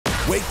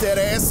Wake that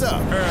ass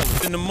up.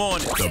 Early in the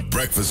morning. The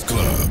Breakfast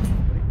Club.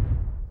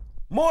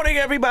 Morning,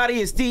 everybody.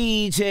 It's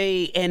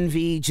DJ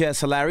Envy, Jess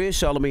Hilarious,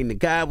 Charlamagne the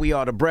Guy. We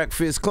are the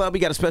Breakfast Club. We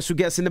got a special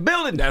guest in the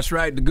building. That's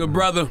right, the good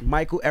brother.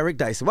 Michael Eric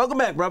Dyson. Welcome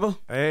back, brother.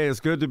 Hey,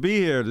 it's good to be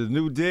here. The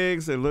new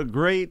digs, they look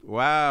great.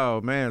 Wow,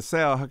 man.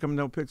 Sal, how come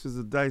no pictures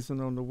of Dyson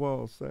on the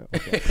wall, Sal?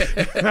 Okay.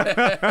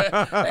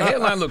 That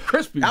headline look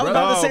crispy, I was brother.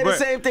 about to say the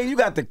same thing. You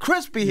got the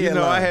crispy hairline.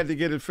 You know, I had to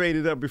get it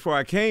faded up before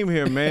I came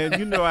here, man.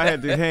 You know I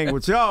had to hang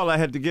with y'all. I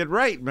had to get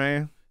right,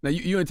 man. Now,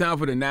 you in town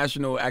for the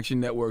National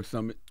Action Network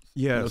Summit.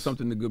 Yes. You know,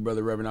 something the good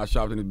brother Reverend Al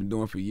Sharpton has been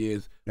doing for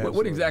years.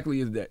 What exactly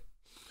is that?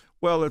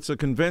 Well, it's a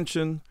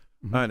convention,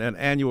 an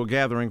annual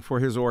gathering for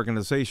his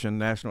organization,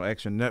 National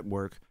Action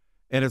Network,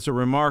 and it's a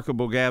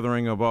remarkable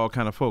gathering of all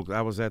kind of folks.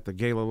 I was at the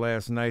gala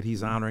last night.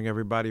 He's honoring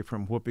everybody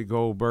from Whoopi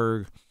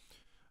Goldberg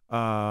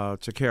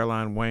to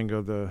Caroline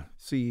Wenger, the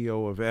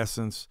CEO of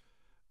Essence,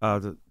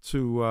 to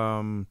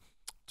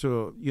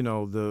you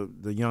know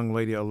the young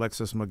lady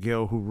Alexis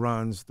McGill who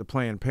runs the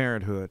Planned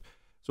Parenthood.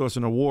 So it's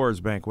an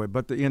awards banquet.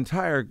 But the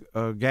entire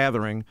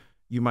gathering,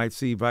 you might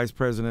see Vice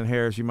President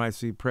Harris, you might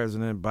see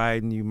President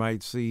Biden, you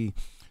might see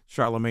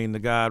Charlamagne the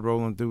God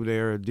rolling through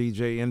there,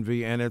 DJ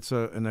Envy, and it's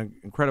an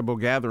incredible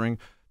gathering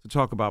to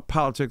talk about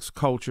politics,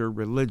 culture,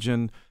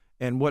 religion,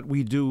 and what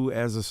we do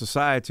as a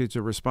society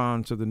to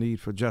respond to the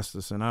need for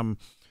justice. And I'm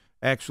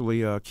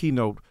actually a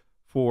keynote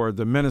for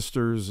the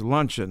ministers'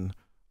 luncheon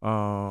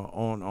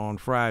on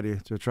Friday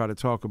to try to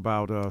talk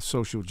about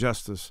social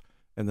justice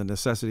and the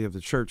necessity of the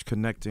church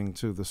connecting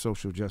to the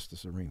social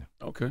justice arena.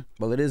 Okay.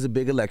 Well, it is a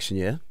big election,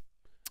 yeah?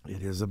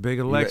 It is a big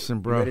election,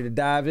 bro. You ready to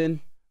dive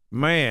in?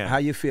 Man. How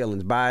you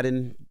feeling?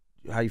 Biden?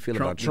 How you feel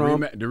about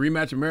Trump? The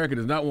rematch America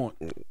does not want.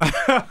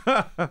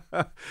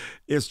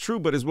 It's true,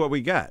 but it's what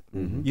we got.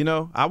 You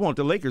know, I want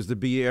the Lakers to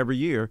be every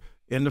year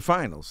in the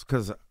finals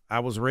because I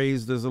was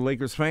raised as a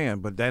Lakers fan,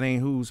 but that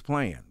ain't who's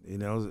playing. You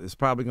know, it's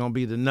probably going to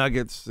be the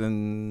Nuggets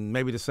and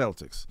maybe the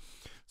Celtics.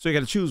 So you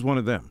got to choose one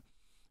of them.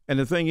 And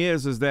the thing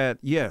is that,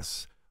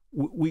 yes,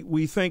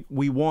 we think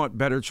we want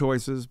better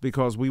choices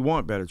because we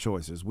want better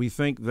choices. We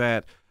think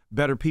that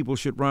better people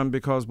should run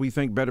because we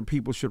think better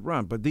people should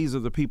run. But these are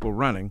the people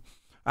running.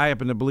 I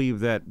happen to believe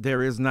that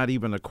there is not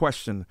even a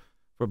question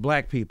for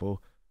black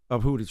people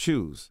of who to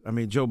choose. I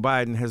mean, Joe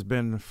Biden has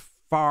been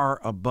far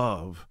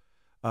above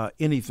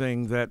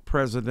anything that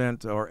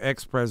President or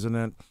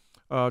ex-President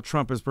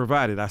Trump has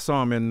provided. I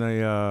saw him in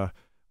the,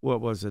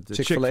 the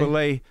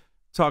Chick-fil-A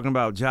talking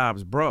about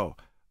jobs. Bro,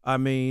 I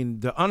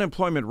mean, the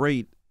unemployment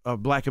rate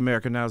of black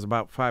America now is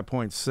about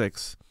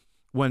 5.6.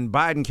 When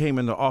Biden came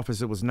into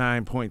office, it was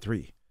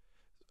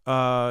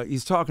 9.3.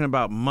 He's talking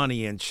about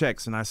money and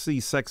checks, and I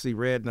see Sexy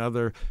Red and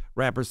other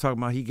rappers talking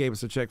about he gave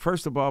us a check.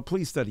 First of all,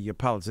 please study your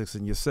politics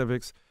and your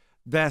civics.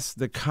 That's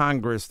the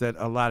Congress that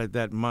allotted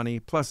that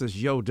money, plus it's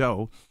yo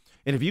dough.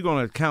 And if you're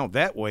going to count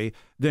that way,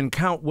 then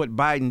count what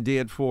Biden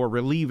did for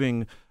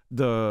relieving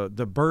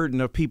the burden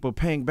of people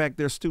paying back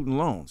their student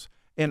loans.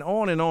 And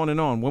on and on and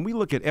on. When we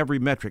look at every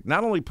metric,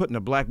 not only putting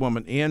a black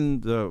woman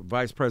in the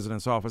vice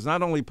president's office,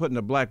 not only putting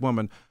a black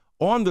woman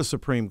on the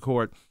Supreme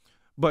Court,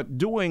 but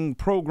doing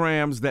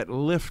programs that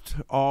lift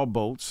all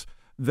boats,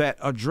 that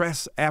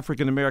address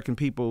African-American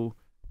people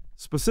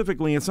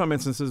specifically in some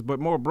instances, but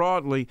more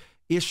broadly,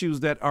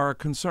 issues that are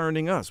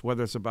concerning us,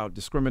 whether it's about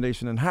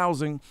discrimination in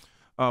housing,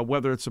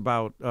 whether it's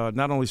about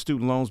not only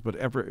student loans, but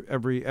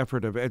every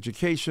effort of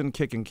education,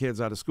 kicking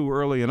kids out of school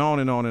early, and on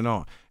and on and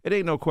on. It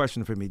ain't no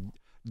question for me.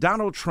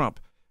 Donald Trump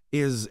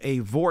is a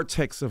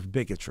vortex of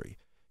bigotry.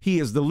 He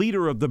is the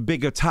leader of the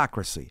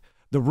bigotocracy,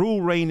 the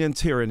rule, reign, and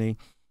tyranny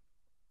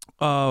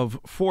of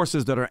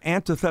forces that are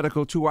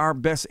antithetical to our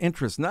best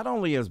interests, not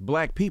only as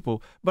black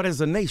people, but as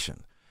a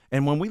nation.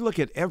 And when we look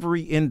at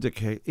every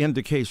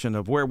indication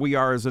of where we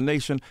are as a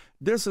nation,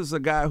 this is a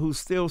guy who's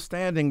still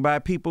standing by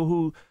people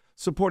who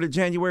supported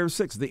January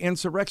 6th, the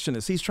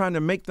insurrectionists. He's trying to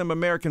make them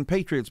American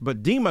patriots,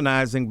 but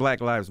demonizing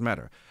Black Lives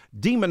Matter,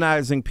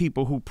 demonizing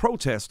people who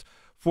protest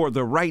for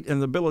the right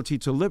and the ability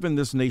to live in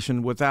this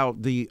nation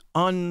without the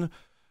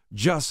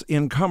unjust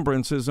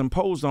encumbrances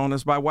imposed on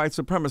us by white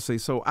supremacy.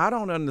 So I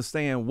don't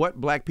understand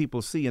what black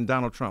people see in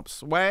Donald Trump's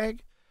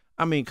swag.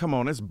 I mean, come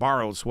on, it's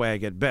borrowed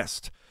swag at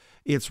best.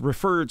 It's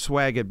referred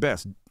swag at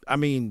best. I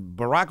mean,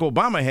 Barack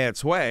Obama had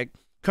swag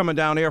coming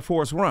down Air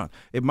Force One.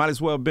 It might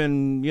as well have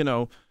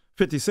been,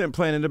 50 Cent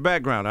playing in the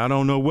background. I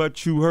don't know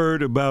what you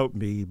heard about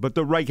me, but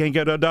the right can't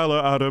get a dollar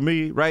out of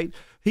me, right?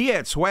 He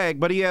had swag,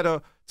 but he had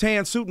a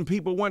tan suit and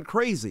people went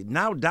crazy.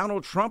 Now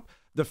Donald Trump,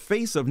 the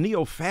face of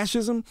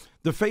neo-fascism,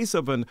 the face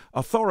of an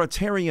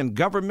authoritarian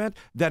government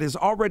that has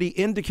already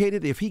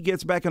indicated if he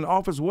gets back in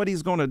office what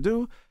he's going to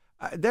do,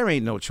 there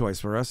ain't no choice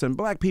for us. And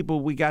black people,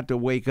 we got to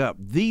wake up.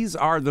 These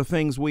are the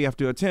things we have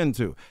to attend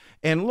to.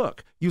 And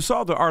look, you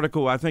saw the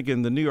article, I think,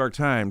 in the New York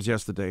Times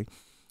yesterday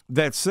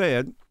that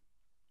said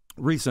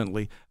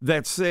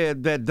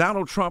that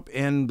Donald Trump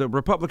and the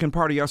Republican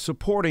Party are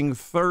supporting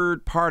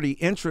third-party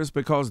interests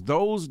because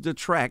those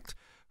detract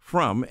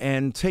from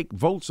and take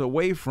votes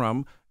away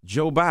from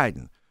Joe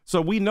Biden. So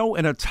we know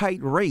in a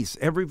tight race,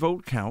 every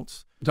vote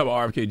counts. Talk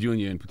about RFK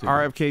Jr. in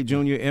particular. RFK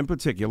Jr. in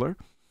particular.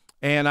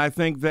 And I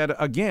think that,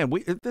 again,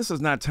 this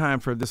is not time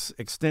for this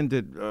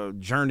extended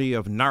journey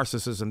of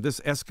narcissism,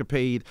 this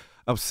escapade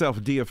of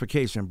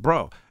self-deification.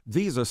 Bro,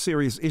 these are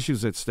serious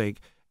issues at stake,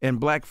 and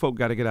black folk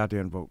got to get out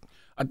there and vote.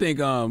 I think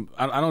I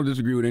don't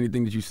disagree with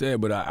anything that you said,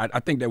 but I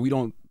think that we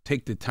don't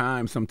take the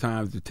time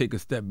sometimes to take a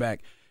step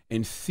back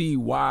and see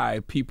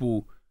why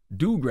people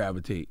do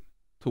gravitate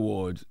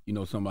towards,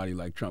 somebody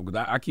like Trump.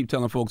 Because I keep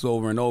telling folks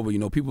over and over,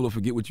 people will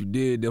forget what you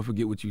did, they'll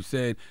forget what you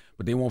said,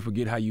 but they won't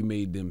forget how you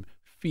made them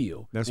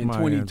feel. That's in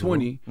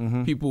 2020,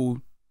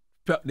 people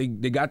felt they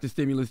got the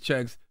stimulus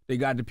checks, they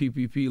got the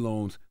PPP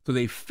loans, so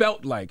they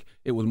felt like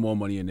it was more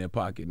money in their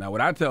pocket. Now,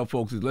 what I tell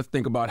folks is let's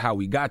think about how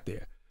we got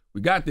there. We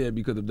got there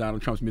because of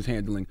Donald Trump's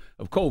mishandling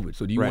of COVID.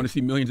 So do you want to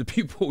see millions of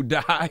people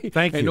die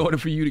in order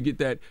for you to get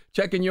that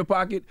check in your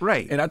pocket?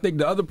 Right. And I think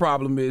the other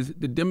problem is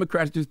the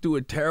Democrats just do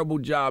a terrible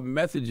job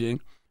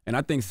messaging, and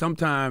I think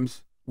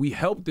sometimes we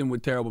help them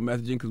with terrible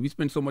messaging because we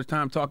spend so much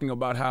time talking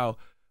about how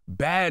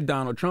bad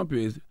Donald Trump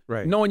is,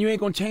 knowing you ain't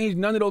going to change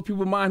none of those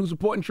people's mind who's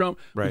supporting Trump,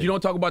 but you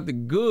don't talk about the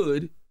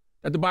good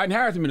that the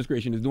Biden-Harris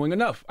administration is doing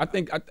enough. I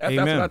think that's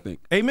what I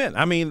think. Amen.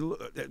 I mean,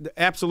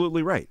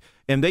 absolutely right.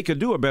 And they could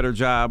do a better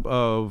job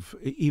of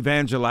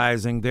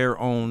evangelizing their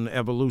own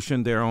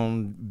evolution, their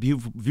own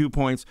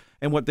viewpoints,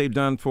 and what they've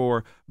done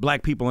for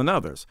black people and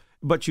others.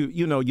 But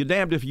you're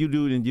damned if you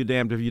do and you're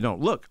damned if you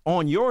don't. Look,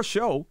 on your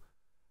show,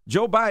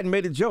 Joe Biden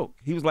made a joke.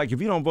 He was like, if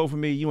you don't vote for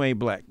me, you ain't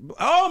black.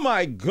 Oh,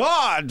 my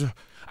God.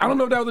 I don't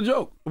know if that was a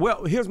joke.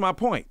 Well, here's my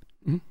point.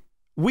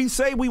 We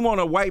say we want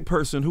a white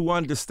person who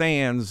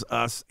understands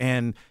us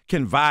and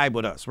can vibe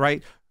with us,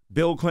 right?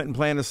 Bill Clinton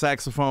playing the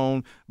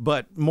saxophone,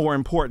 but more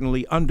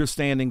importantly,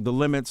 understanding the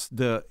limits,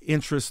 the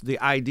interests, the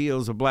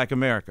ideals of black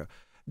America.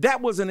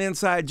 That was an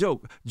inside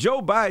joke. Joe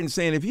Biden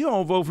saying, if you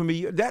don't vote for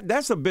me,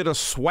 that's a bit of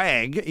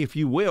swag, if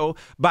you will,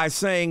 by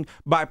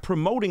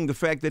promoting the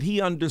fact that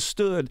he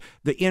understood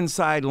the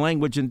inside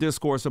language and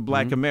discourse of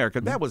black America.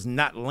 That was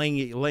not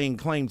laying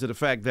claim to the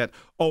fact that,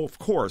 oh, of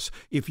course,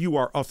 if you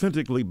are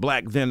authentically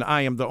black, then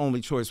I am the only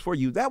choice for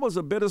you. That was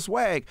a bit of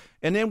swag.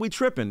 And then we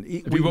tripping.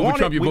 If you vote for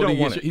Trump, you're voting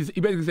against it.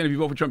 He basically said if you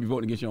vote for Trump, you're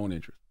voting against your own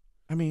interest.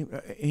 I mean,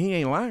 he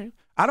ain't lying.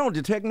 I don't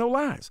detect no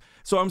lies.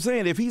 So I'm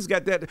saying if he's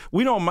got that,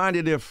 we don't mind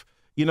it if,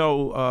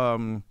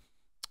 some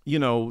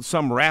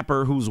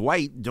rapper who's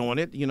white doing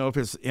it, if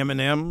it's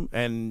Eminem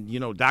and,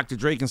 Dr.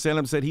 Dre and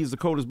Salem said he's the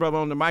coldest brother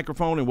on the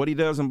microphone and what he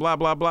does and blah,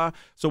 blah, blah.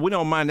 So we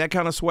don't mind that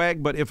kind of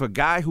swag. But if a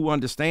guy who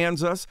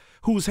understands us,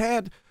 who's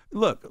had,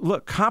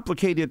 look,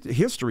 complicated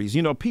histories,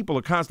 people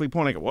are constantly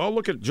pointing out, well,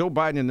 look at Joe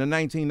Biden in the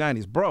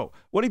 1990s. Bro,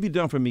 what have you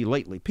done for me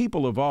lately?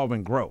 People evolve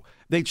and grow.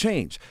 They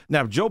change.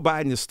 Now, if Joe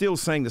Biden is still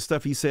saying the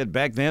stuff he said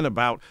back then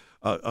about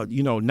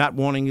not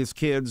wanting his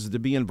kids to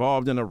be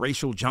involved in a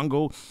racial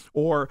jungle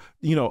or,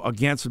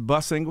 against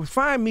busing.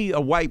 Find me a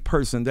white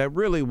person that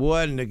really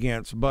wasn't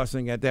against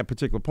busing at that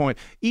particular point,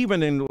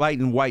 even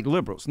enlightened white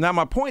liberals. Now,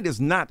 my point is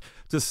not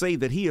to say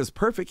that he is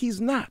perfect. He's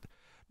not.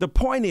 The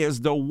point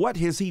is, though, what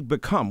has he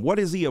become? What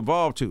has he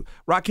evolved to?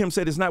 Rakim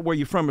said it's not where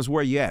you're from, it's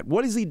where you're at.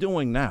 What is he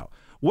doing now?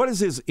 What is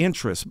his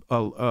interest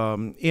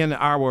in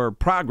our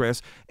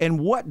progress?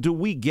 And what do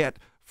we get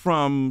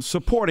from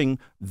supporting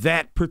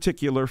that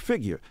particular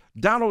figure?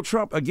 Donald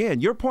Trump, again,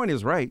 your point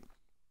is right.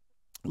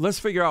 Let's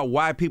figure out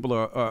why people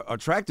are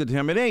attracted to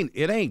him. It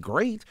ain't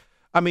great.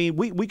 I mean,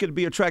 we could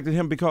be attracted to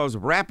him because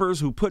rappers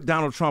who put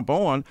Donald Trump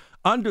on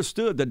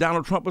understood that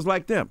Donald Trump was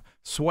like them.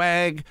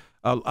 Swag,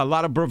 a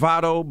lot of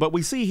bravado, but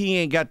we see he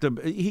ain't got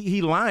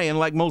he lying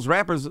like most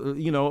rappers,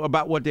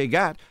 about what they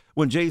got.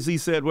 When Jay-Z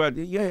said, well,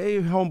 yeah,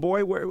 hey,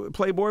 homeboy,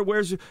 Playboy,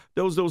 where's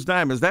those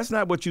diamonds? That's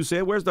not what you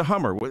said. Where's the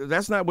Hummer?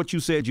 That's not what you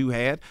said you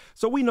had.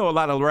 So we know a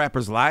lot of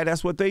rappers lie.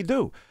 That's what they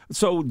do.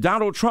 So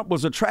Donald Trump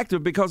was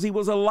attractive because he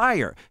was a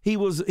liar. He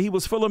was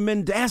full of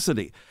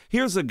mendacity.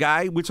 Here's a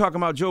guy, we're talking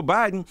about Joe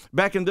Biden.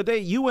 Back in the day,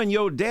 you and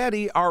your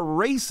daddy are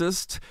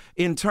racist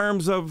in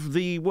terms of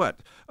the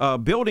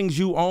buildings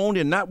you owned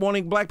and not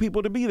wanting black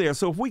people to be there.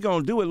 So if we're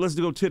going to do it, let's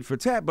go tit for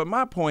tat. But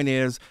my point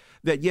is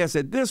that, yes,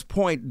 at this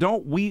point,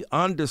 don't we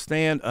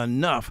understand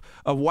enough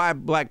of why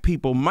black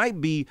people might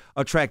be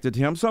attracted to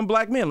him? Some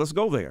black men, let's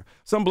go there.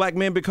 Some black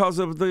men because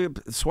of the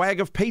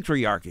swag of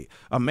patriarchy,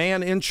 a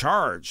man in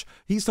charge.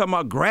 He's talking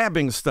about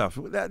grabbing stuff.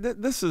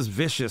 This is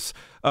vicious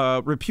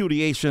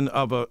repudiation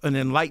of an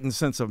enlightened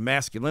sense of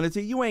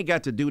masculinity. You ain't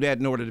got to do that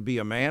in order to be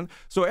a man.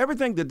 So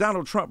everything that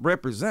Donald Trump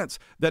represents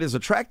that is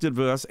attractive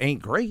to us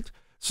ain't great.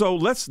 So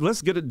let's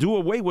do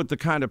away with the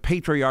kind of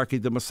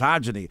patriarchy, the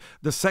misogyny,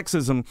 the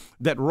sexism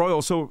that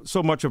roils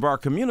so much of our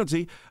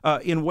community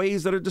in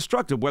ways that are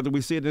destructive, whether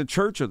we see it in the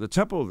church or the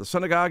temple or the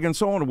synagogue and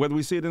so on, or whether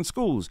we see it in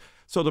schools.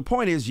 So the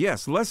point is,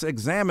 yes, let's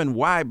examine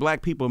why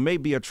black people may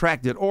be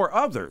attracted or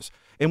others.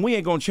 And we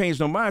ain't going to change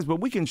no minds,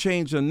 but we can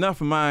change enough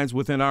minds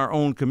within our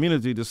own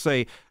community to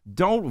say,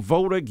 don't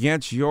vote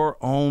against your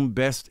own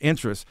best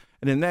interests.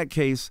 And in that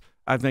case,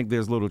 I think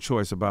there's little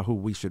choice about who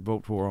we should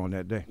vote for on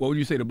that day. What would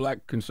you say to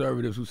black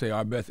conservatives who say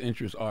our best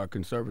interests are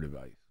conservative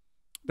values?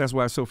 That's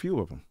why so few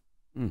of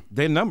them.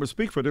 Their numbers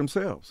speak for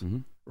themselves.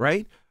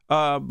 right?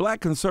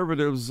 Black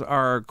conservatives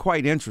are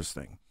quite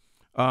interesting.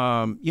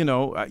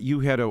 You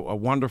had a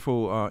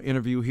wonderful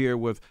interview here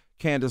with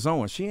Candace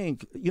Owens. She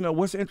ain't,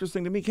 what's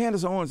interesting to me,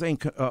 Candace Owens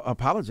ain't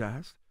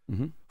apologized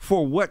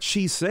for what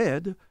she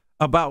said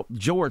about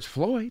George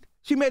Floyd.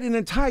 She made an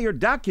entire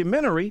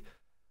documentary,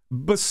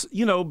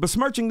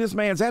 besmirching this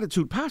man's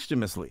attitude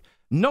posthumously.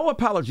 No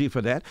apology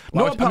for that.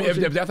 No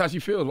apology. If that's how she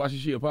feels, why should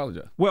she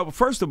apologize? Well,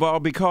 first of all,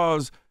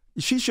 because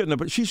she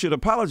should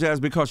apologize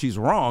because she's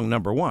wrong,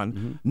 number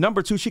one.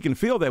 Number two, she can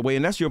feel that way,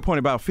 and that's your point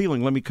about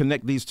feeling. Let me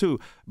connect these two.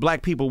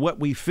 Black people, what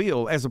we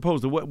feel as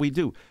opposed to what we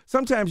do.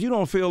 Sometimes you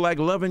don't feel like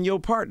loving your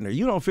partner.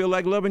 You don't feel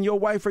like loving your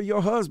wife or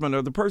your husband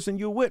or the person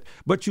you're with,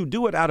 but you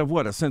do it out of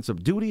what? A sense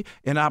of duty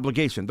and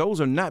obligation.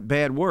 Those are not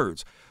bad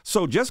words.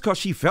 So just because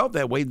she felt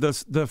that way,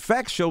 the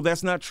facts show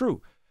that's not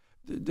true.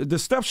 The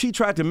stuff she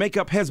tried to make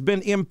up has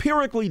been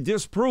empirically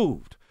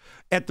disproved.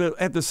 At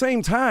the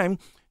same time,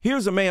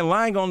 here's a man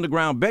lying on the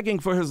ground begging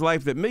for his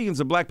life that millions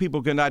of black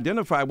people can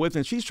identify with,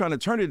 and she's trying to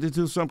turn it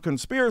into some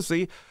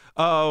conspiracy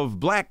of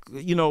black,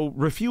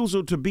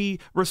 refusal to be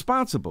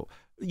responsible.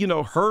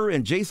 Her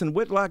and Jason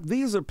Whitlock,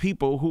 these are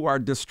people who are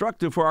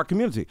destructive for our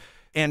community.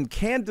 And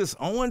Candace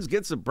Owens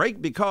gets a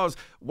break because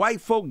white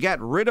folk got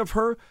rid of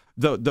her.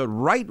 The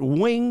right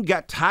wing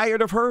got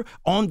tired of her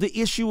on the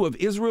issue of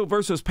Israel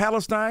versus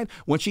Palestine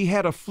when she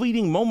had a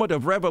fleeting moment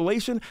of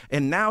revelation,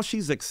 and now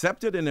she's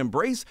accepted and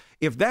embraced.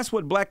 If that's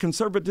what black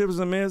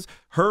conservatism is,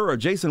 her or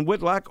Jason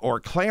Whitlock or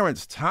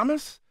Clarence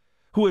Thomas,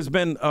 who has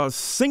been a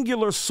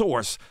singular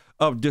source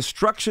of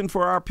destruction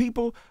for our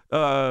people,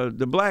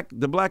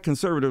 the black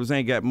conservatives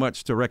ain't got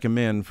much to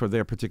recommend for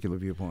their particular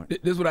viewpoint. This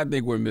is what I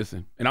think we're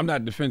missing, and I'm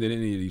not defending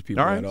any of these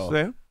people at all.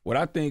 Sam. What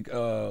I think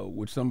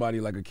with somebody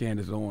like a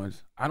Candace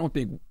Owens, I don't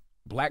think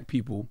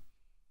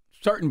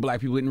certain black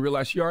people didn't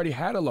realize she already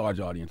had a large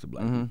audience of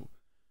black people.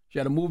 She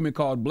had a movement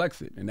called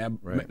Blexit, and that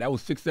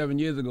was 6-7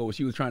 years ago where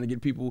she was trying to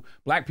get people,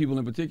 black people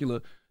in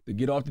particular, to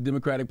get off the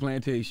Democratic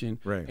plantation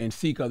and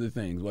seek other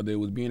things, whether it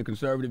was being a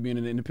conservative, being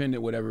an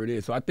independent, whatever it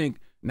is. So I think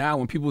now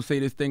when people say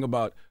this thing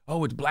about,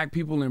 it's black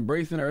people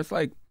embracing her, it's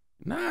like,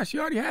 nah, she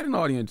already had an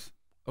audience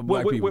of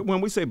black people.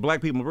 When we say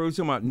black people, we're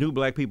talking about new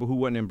black people who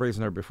weren't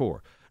embracing her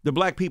before. The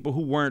black people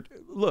who weren't,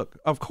 look,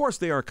 of course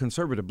there are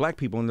conservative black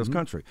people in this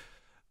country.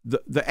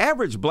 The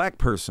average black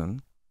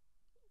person,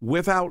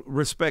 without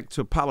respect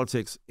to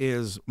politics,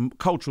 is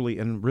culturally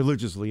and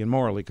religiously and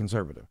morally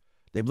conservative.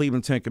 They believe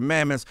in 10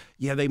 Commandments.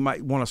 Yeah, they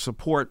might want to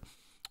support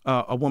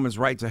a woman's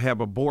right to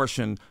have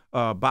abortion,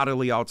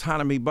 bodily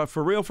autonomy. But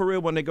for real,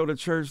 when they go to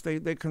church,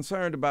 they're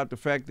concerned about the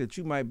fact that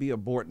you might be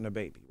aborting a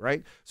baby,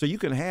 right? So you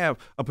can have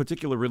a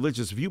particular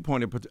religious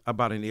viewpoint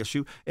about an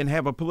issue and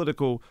have a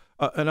political,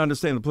 and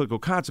understand the political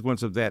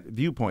consequence of that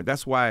viewpoint.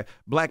 That's why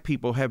black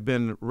people have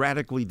been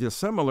radically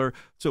dissimilar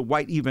to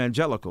white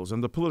evangelicals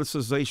and the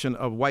politicization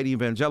of white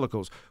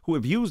evangelicals who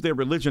have used their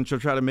religion to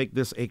try to make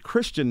this a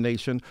Christian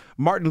nation.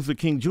 Martin Luther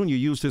King Jr.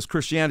 used his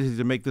Christianity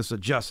to make this a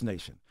just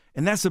nation.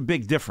 And that's a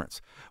big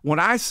difference. When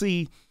I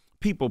see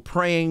people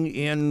praying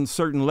in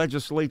certain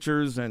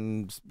legislatures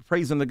and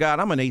praising the God,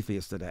 I'm an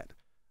atheist to that.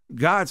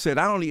 God said,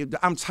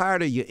 I'm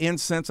tired of your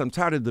incense. I'm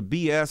tired of the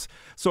BS.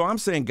 So I'm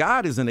saying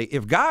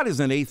if God is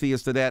an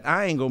atheist to that,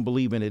 I ain't going to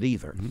believe in it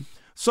either.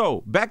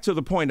 So back to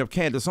the point of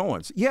Candace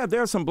Owens. Yeah,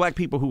 there are some black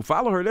people who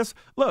follow her.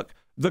 Look,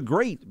 the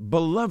great,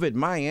 beloved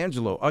Maya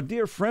Angelou, a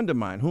dear friend of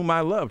mine whom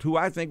I loved, who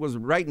I think was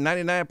right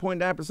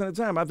 99.9% of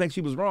the time. I think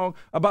she was wrong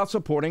about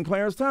supporting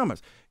Clarence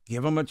Thomas.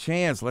 Give him a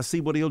chance. Let's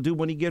see what he'll do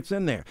when he gets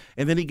in there.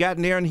 And then he got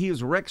in there and he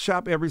has wrecked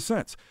shop ever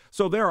since.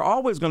 So there are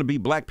always going to be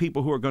black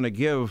people who are going to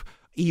give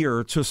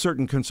ear to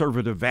certain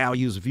conservative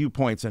values,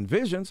 viewpoints, and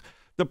visions.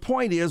 The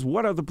point is,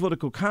 what are the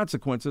political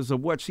consequences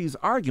of what she's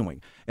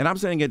arguing? And I'm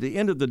saying at the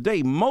end of the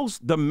day,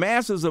 the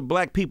masses of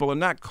black people are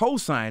not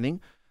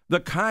co-signing the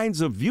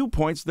kinds of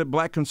viewpoints that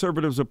black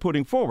conservatives are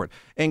putting forward.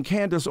 And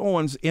Candace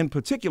Owens in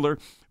particular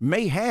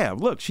may have.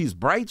 Look, she's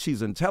bright,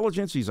 she's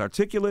intelligent, she's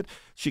articulate,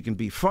 she can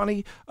be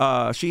funny.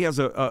 She has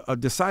a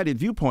decided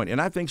viewpoint, and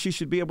I think she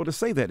should be able to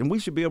say that. And we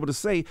should be able to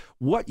say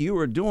what you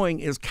are doing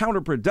is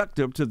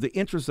counterproductive to the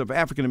interests of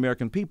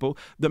African-American people.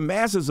 The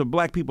masses of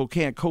black people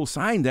can't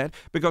co-sign that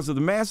because the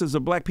masses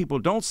of black people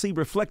don't see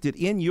reflected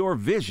in your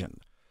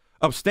vision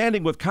of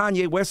standing with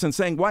Kanye West and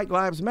saying white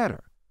lives matter.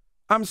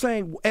 I'm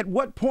saying, at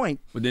what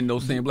point? But then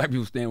those same black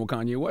people stand with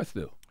Kanye West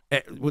still.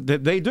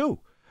 They do,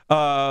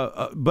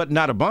 but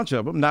not a bunch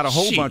of them, not a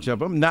whole bunch of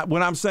them. Not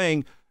when I'm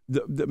saying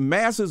the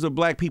masses of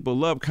black people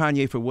love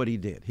Kanye for what he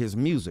did, his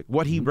music,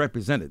 what he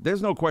represented.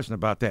 There's no question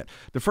about that.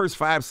 The first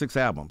 5-6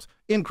 albums,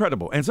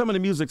 incredible, and some of the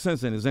music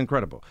since then is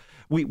incredible.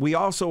 We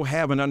also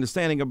have an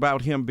understanding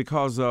about him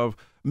because of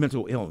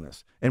mental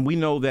illness, and we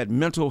know that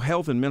mental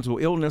health and mental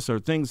illness are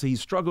things he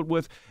struggled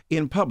with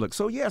in public.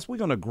 So yes, we're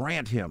going to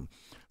grant him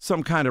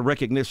some kind of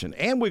recognition.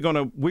 And we're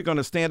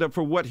gonna stand up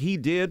for what he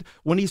did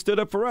when he stood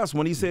up for us,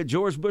 when he said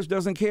George Bush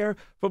doesn't care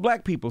for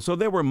black people. So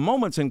there were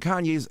moments in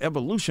Kanye's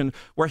evolution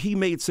where he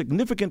made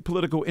significant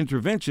political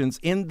interventions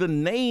in the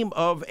name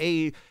of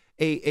a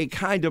a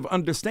kind of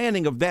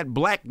understanding of that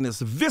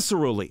blackness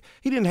viscerally.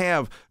 He didn't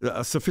have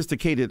a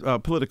sophisticated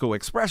political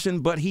expression,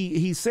 but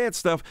he said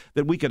stuff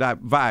that we could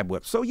vibe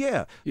with. So,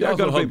 yeah. He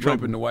also hugged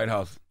Trump in the White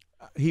House.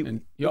 He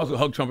also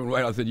hugged Trump in the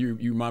White House and said, you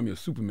remind me of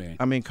Superman.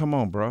 I mean, come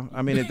on, bro.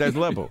 I mean, at that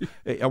level.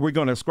 Are we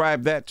going to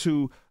ascribe that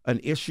to an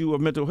issue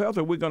of mental health,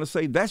 or are we going to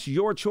say that's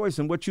your choice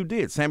and what you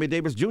did? Sammy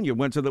Davis Jr.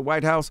 went to the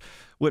White House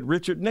with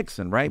Richard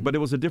Nixon, right? But it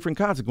was a different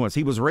consequence.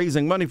 He was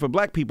raising money for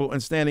black people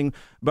and standing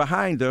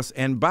behind us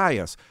and by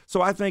us.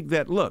 So I think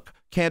that, look,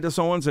 Candace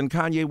Owens and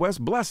Kanye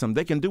West, bless them.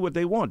 They can do what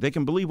they want. They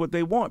can believe what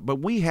they want.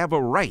 But we have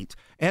a right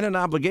and an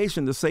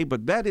obligation to say,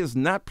 but that is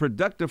not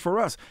productive for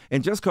us.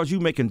 And just because you're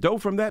making dough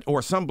from that,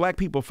 or some black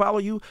people follow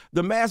you,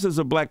 the masses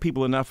of black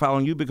people are not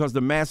following you, because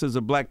the masses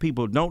of black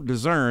people don't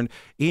discern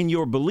in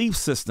your belief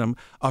system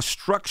a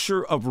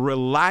structure of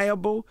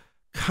reliable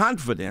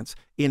confidence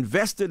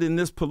invested in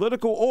this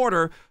political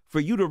order for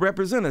you to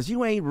represent us.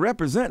 You ain't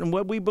representing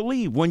what we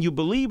believe. When you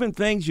believe in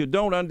things you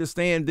don't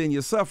understand, then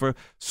you suffer.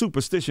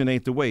 Superstition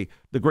ain't the way,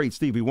 the great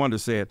Stevie Wonder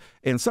said.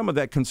 And some of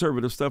that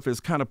conservative stuff is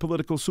kind of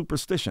political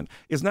superstition.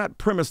 It's not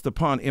premised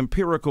upon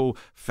empirical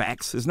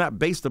facts. It's not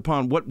based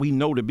upon what we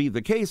know to be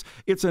the case.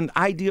 It's an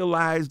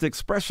idealized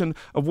expression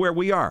of where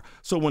we are.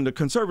 So when the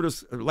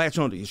conservatives latch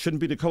on to, it shouldn't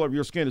be the color of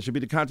your skin, it should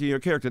be the content of your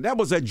character, that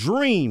was a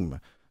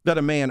dream that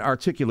a man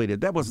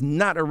articulated. That was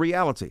not a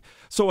reality.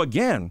 So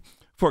again,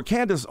 for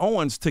Candace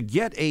Owens to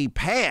get a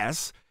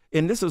pass,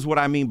 and this is what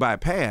I mean by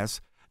pass,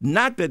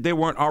 not that there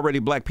weren't already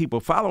black people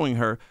following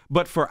her,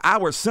 but for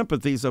our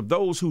sympathies of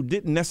those who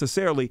didn't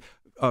necessarily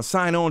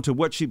sign on to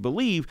what she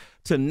believed,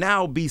 to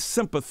now be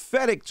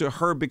sympathetic to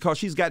her because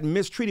she's gotten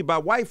mistreated by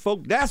white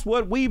folk. That's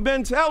what we've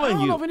been telling you. I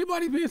don't know if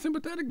anybody's being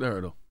sympathetic to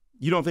her, though.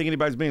 You don't think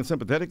anybody's being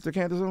sympathetic to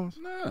Candace Owens?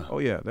 No. Oh,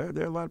 yeah.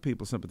 There are a lot of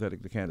people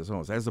sympathetic to Candace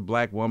Owens. As a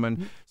black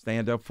woman,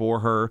 stand up for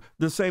her.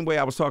 The same way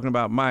I was talking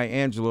about Maya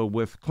Angelou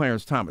with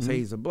Clarence Thomas. Hey,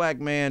 he's a black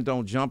man.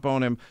 Don't jump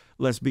on him.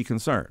 Let's be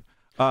concerned.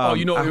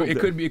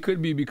 It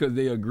could be because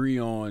they agree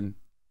on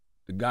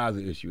the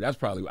Gaza issue. That's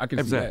probably, I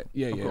can see that.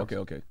 Yeah,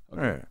 okay. All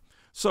right.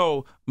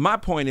 So my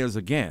point is,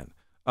 again,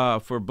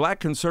 for black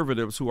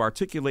conservatives who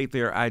articulate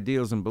their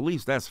ideals and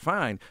beliefs, that's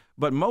fine.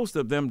 But most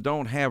of them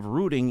don't have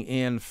rooting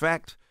in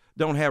fact,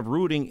 don't have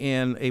rooting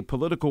in a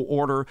political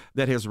order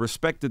that has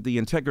respected the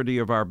integrity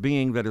of our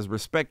being, that has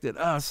respected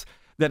us,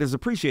 that has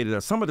appreciated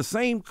us. Some of the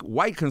same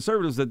white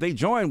conservatives that they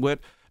joined with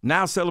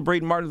now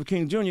celebrating Martin Luther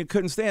King Jr.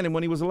 couldn't stand him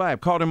when he was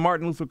alive, called him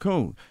Martin Luther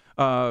Coon,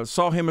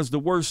 saw him as the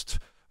worst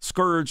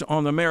scourge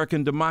on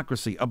American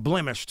democracy, a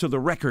blemish to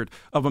the record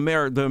of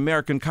the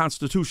American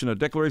Constitution, a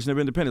Declaration of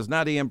Independence.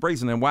 Now they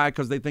embracing them. Why?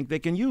 Because they think they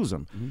can use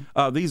them.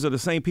 These are the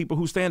same people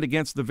who stand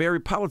against the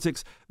very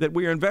politics that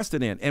we are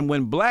invested in. And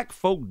when black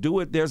folk do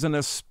it, there's an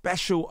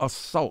especial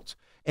assault,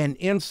 an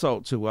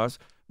insult to us,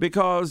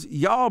 because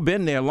y'all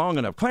been there long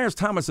enough. Clarence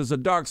Thomas is a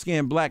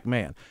dark-skinned black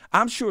man.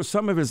 I'm sure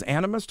some of his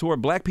animus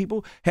toward black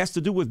people has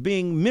to do with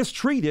being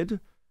mistreated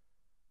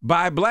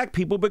by black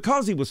people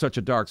because he was such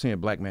a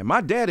dark-skinned black man.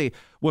 My daddy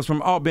was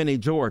from Albany,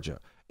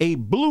 Georgia, a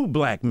blue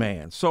black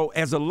man. So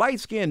as a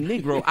light-skinned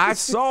Negro, I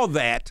saw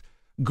that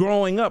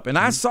growing up, and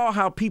I saw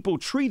how people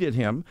treated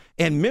him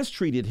and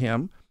mistreated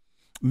him.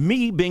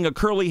 Me being a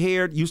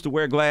curly-haired, used to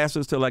wear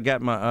glasses till I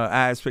got my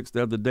eyes fixed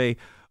the other day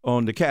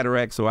on the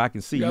cataract so I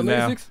can see you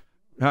now. LASIX?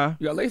 Huh?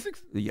 You got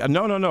LASIX? Yeah,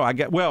 no.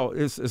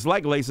 It's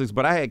like LASIX,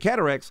 but I had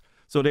cataracts.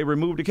 So they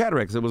removed the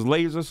cataracts. It was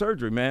laser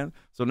surgery, man.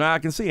 So now I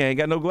can see. I ain't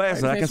got no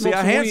glasses. I can see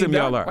how handsome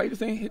y'all are.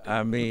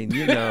 I mean,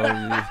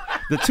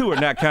 the two are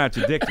not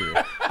contradictory.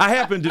 I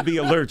happen to be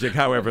allergic,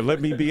 however. Let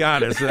me be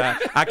honest.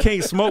 I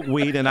can't smoke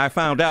weed, and I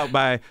found out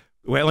by.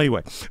 Well,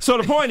 anyway, so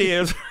the point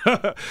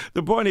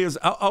is,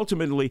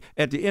 ultimately,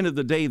 at the end of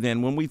the day,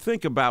 then, when we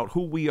think about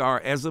who we are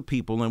as a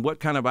people and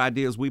what kind of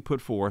ideas we put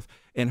forth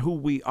and who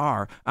we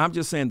are, I'm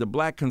just saying the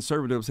black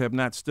conservatives have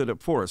not stood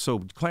up for us.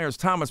 So Clarence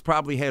Thomas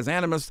probably has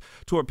animus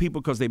toward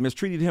people because they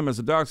mistreated him as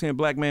a dark-skinned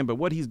black man, but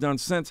what he's done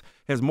since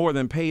has more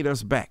than paid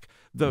us back.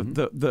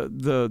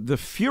 The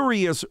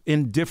furious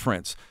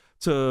indifference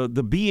to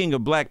the being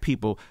of black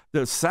people,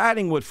 the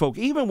siding with folk,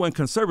 even when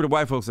conservative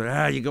white folks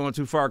say, you're going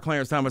too far,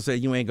 Clarence Thomas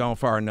said, you ain't gone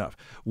far enough.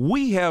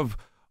 We have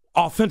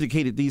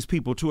authenticated these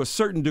people to a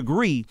certain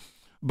degree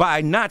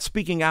by not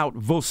speaking out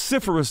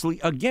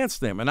vociferously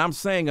against them. And I'm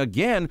saying,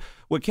 again,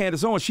 with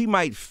Candace Owens, she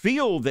might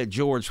feel that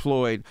George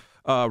Floyd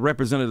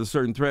represented a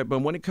certain threat, but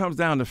when it comes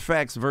down to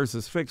facts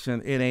versus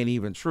fiction, it ain't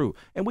even true.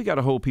 And we got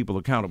to hold people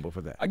accountable for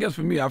that. I guess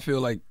for me, I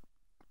feel like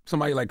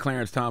somebody like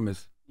Clarence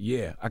Thomas,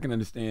 yeah, I can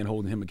understand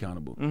holding him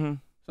accountable.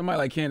 Somebody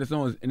like Candace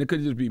Owens, and it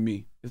could just be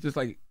me. It's just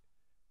like,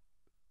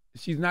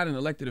 she's not an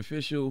elected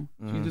official.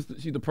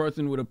 She's the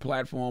person with a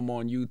platform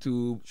on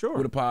YouTube,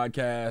 with a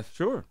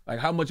podcast. Like,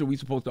 how much are we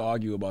supposed to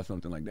argue about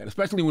something like that?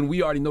 Especially when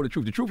we already know the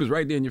truth. The truth is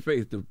right there in your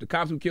face. The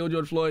cops who killed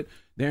George Floyd,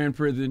 they're in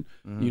prison.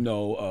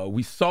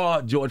 We saw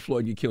George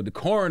Floyd get killed. The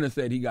coroner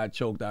said he got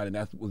choked out, and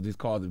that was his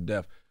cause of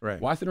death.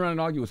 Why sit around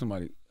and argue with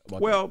somebody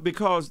Well,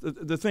 because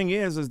the thing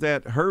is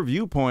that her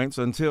viewpoints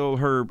until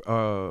her,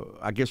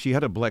 I guess she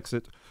had a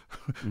Blexit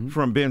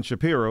from Ben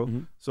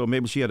Shapiro, so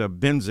maybe she had a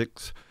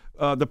Benzix.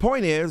 The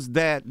point is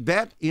that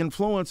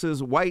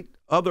influences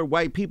other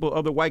white people,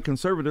 other white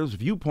conservatives'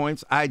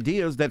 viewpoints,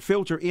 ideas that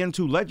filter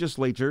into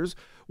legislatures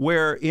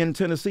where in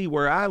Tennessee,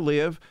 where I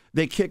live,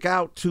 they kick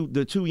out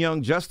the two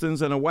young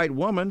Justins and a white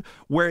woman,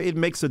 where it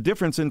makes a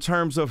difference in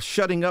terms of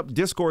shutting up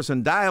discourse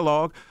and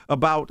dialogue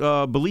about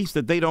beliefs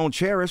that they don't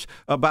cherish,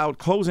 about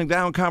closing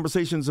down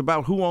conversations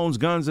about who owns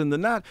guns and the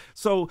not.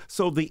 So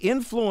the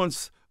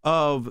influence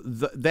of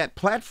that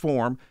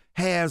platform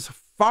has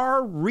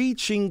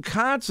far-reaching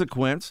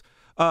consequence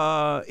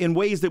in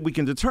ways that we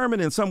can determine.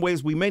 In some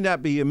ways we may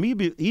not be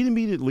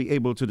immediately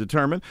able to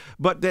determine,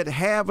 but that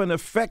have an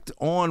effect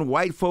on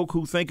white folk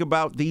who think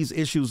about these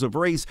issues of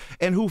race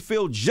and who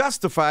feel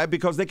justified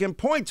because they can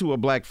point to a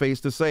black face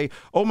to say,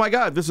 oh my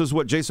God, this is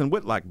what Jason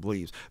Whitlock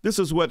believes. This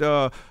is what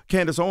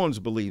Candace Owens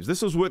believes.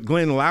 This is what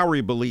Glenn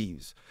Lowry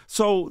believes.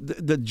 So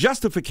the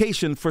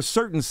justification for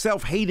certain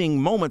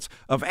self-hating moments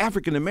of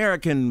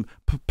African-American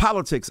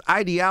politics,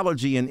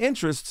 ideology, and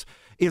interests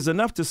is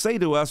enough to say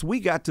to us, we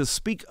got to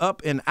speak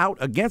up and out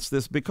against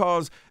this,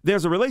 because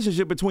there's a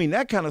relationship between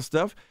that kind of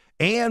stuff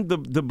and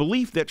the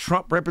belief that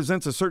Trump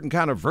represents a certain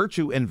kind of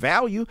virtue and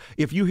value.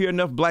 If you hear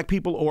enough black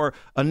people or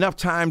enough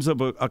times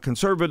of a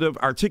conservative,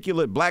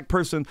 articulate black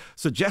person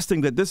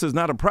suggesting that this is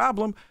not a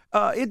problem,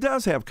 it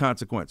does have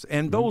consequence.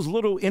 And those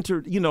little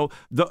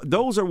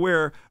those are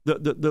where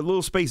the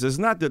little spaces,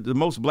 not that the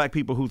most black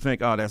people who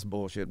think, oh, that's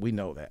bullshit. We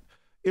know that.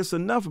 It's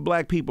enough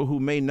black people who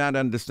may not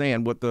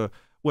understand what the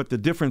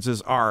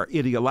differences are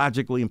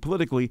ideologically and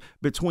politically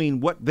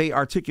between what they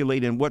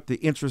articulate and what the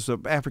interests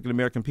of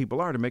African-American people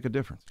are to make a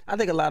difference. I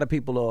think a lot of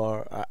people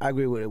are, I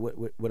agree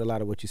with a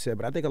lot of what you said,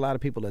 but I think a lot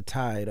of people are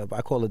tired of,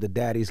 I call it the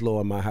daddy's law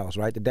in my house,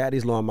 right? The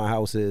daddy's law in my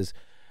house is,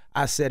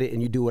 I said it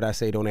and you do what I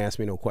say, don't ask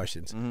me no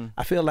questions.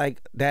 I feel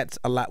like that's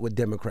a lot with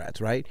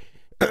Democrats, right?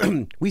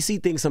 We see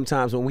things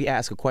sometimes when we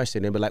ask a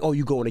question and be like, oh,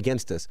 you going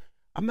against us.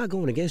 I'm not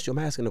going against you. I'm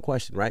asking a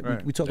question,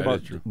 right? We talk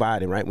about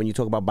Biden, right? When you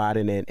talk about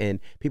Biden and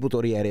people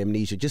thought he had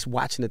amnesia, just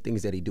watching the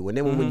things that he do. And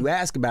then when you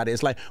ask about it,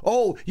 it's like,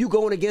 oh, you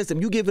going against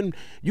him. You giving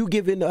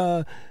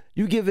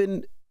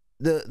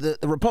the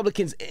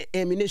Republicans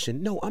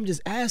ammunition. No, I'm just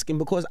asking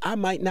because I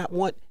might not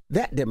want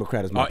that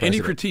Democrat as my president.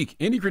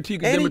 Any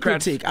critique of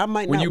Democrats, I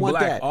might when not you want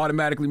black, that.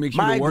 automatically makes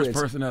you the worst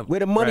person ever. Where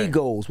the money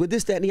goes, with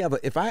this, that, and the other.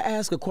 If I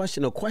ask a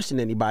question or question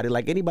anybody,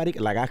 like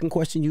I can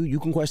question you, you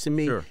can question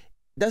me. Sure.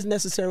 Doesn't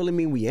necessarily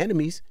mean we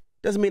enemies.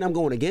 Doesn't mean I'm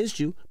going against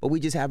you, but we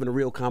just having a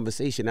real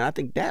conversation. And I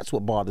think that's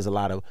what bothers a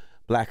lot of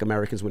black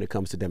Americans when it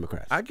comes to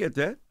Democrats. I get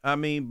that. I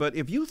mean, but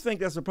if you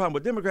think that's a problem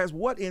with Democrats,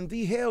 what in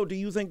the hell do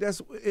you think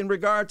that's in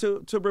regard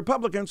to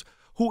Republicans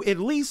who, at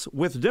least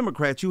with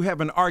Democrats, you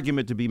have an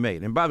argument to be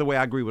made? And by the way,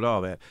 I agree with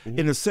all that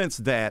in the sense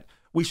that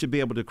we should be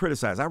able to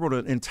criticize. I wrote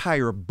an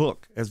entire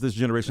book, as this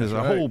generation is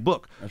a whole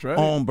book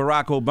on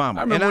Barack Obama.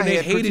 I remember when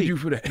they hated you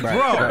for that.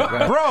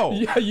 Bro.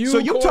 Yeah, so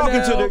you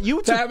talking to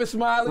the Travis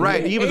Smiley,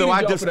 right? Even though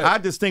I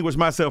distinguish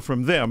myself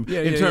from them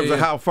in terms of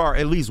how far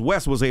at least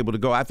West was able to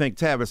go. I think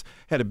Tavis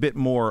had a bit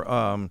more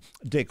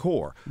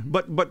decorum.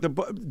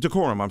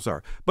 I'm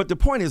sorry. But the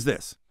point is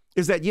this: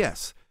 is that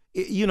yes,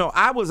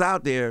 I was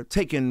out there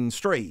taking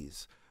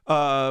strays.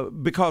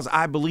 Because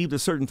I believed a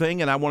certain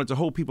thing and I wanted to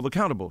hold people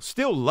accountable.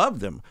 Still love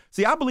them.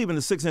 See, I believe in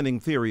the sixth inning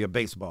theory of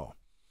baseball.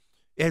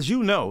 As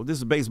you know, this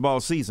is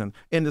baseball season.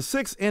 In the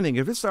sixth inning,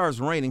 if it starts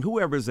raining,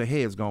 whoever's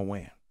ahead is going to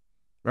win,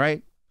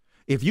 right?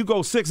 If you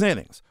go 6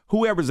 innings,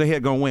 whoever's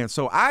ahead going to win.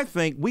 So I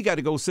think we got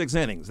to go 6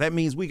 innings. That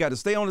means we got to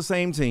stay on the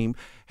same team,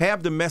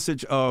 have the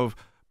message of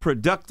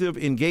productive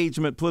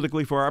engagement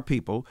politically for our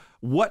people,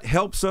 what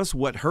helps us,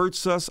 what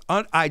hurts us,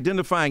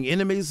 identifying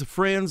enemies,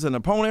 friends, and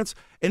opponents.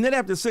 And then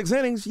after 6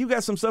 innings, you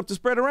got some stuff to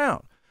spread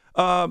around.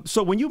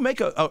 So when you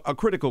make a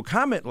critical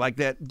comment like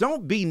that,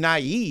 don't be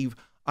naive.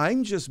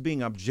 I'm just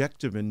being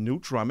objective and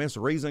neutral. I'm just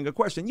raising a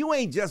question. You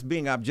ain't just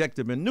being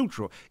objective and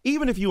neutral.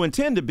 Even if you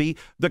intend to be,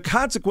 the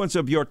consequence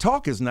of your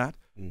talk is not.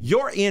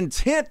 Your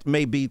intent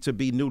may be to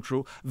be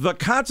neutral. The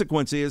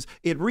consequence is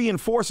it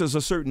reinforces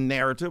a certain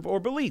narrative or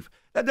belief.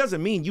 That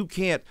doesn't mean you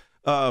can't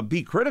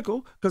be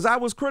critical, because I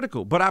was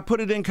critical, but I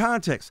put it in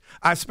context.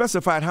 I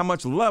specified how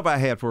much love I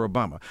had for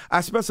Obama.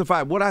 I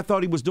specified what I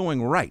thought he was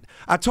doing right.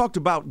 I talked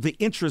about the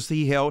interests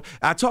he held.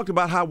 I talked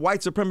about how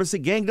white supremacy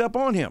ganged up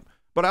on him.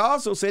 But I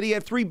also said he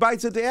had 3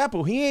 bites at the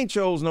apple. He ain't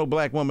chose no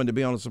black woman to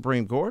be on the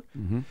Supreme Court.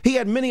 He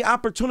had many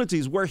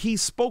opportunities where he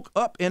spoke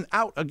up and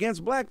out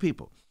against black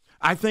people.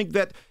 I think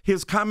that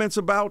his comments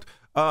about,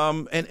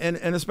 and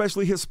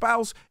especially his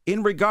spouse,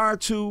 in regard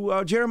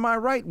to Jeremiah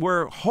Wright,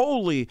 were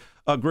wholly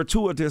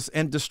gratuitous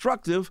and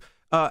destructive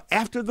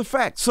after the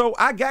fact. So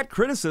I got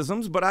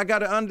criticisms, but I got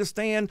to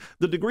understand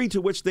the degree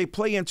to which they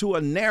play into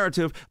a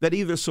narrative that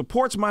either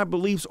supports my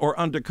beliefs or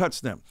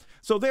undercuts them.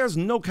 So there's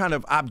no kind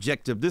of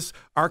objective, this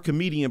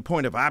Archimedean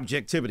point of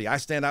objectivity. I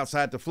stand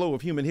outside the flow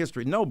of human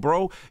history. No,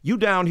 bro, you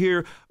down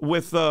here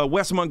with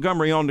Wes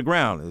Montgomery on the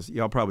ground. As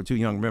y'all probably too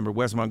young to remember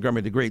Wes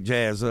Montgomery, the great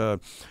jazz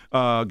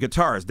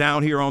guitarist,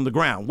 down here on the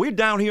ground. We're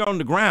down here on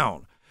the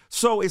ground.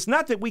 So it's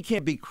not that we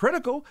can't be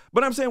critical,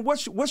 but I'm saying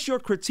what's your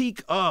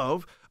critique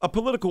of a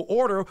political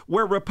order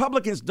where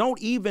Republicans don't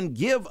even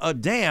give a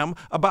damn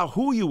about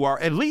who you are?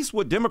 At least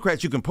with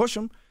Democrats, you can push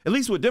them. At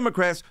least with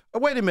Democrats, oh,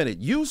 wait a minute,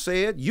 you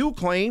said, you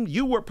claimed,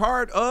 you were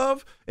part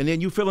of, and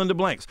then you fill in the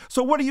blanks.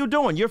 So what are you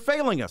doing? You're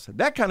failing us.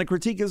 That kind of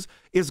critique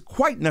is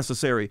quite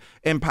necessary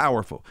and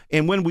powerful.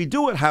 And when we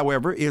do it,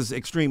 however, is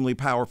extremely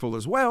powerful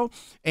as well,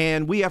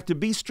 and we have to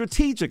be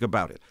strategic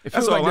about it. It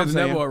feels like there's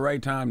never a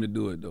right time to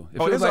do it, though.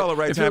 It's all a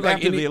right time.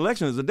 After the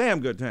election is a damn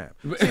good time.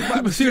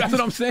 See, that's what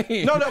I'm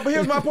saying. No, but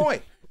here's my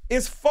point.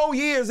 It's 4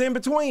 years in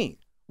between.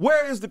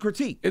 Where is the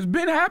critique? It's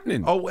been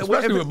happening,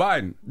 especially with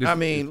Biden.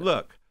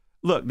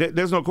 Look,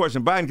 there's no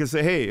question. Biden can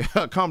say,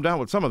 hey, calm down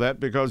with some of that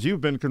because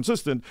you've been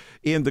consistent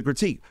in the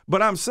critique.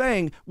 But I'm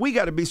saying we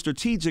got to be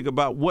strategic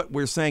about what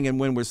we're saying and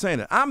when we're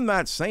saying it. I'm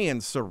not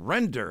saying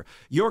surrender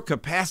your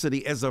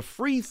capacity as a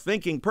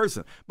free-thinking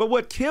person. But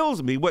what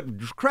kills me,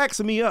 what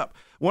cracks me up,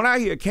 when I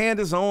hear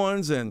Candace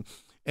Owens and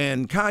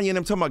Kanye and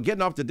them talking about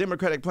getting off the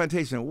Democratic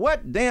plantation,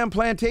 what damn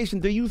plantation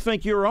do you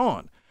think you're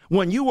on?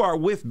 When you are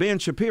with Ben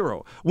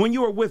Shapiro, when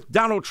you are with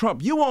Donald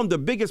Trump, you own the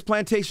biggest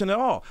plantation of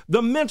all,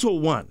 the mental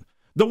one.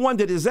 The one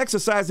that is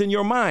exercised in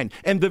your mind,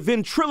 and the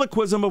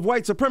ventriloquism of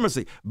white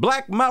supremacy,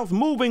 black mouth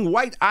moving,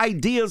 white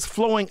ideas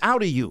flowing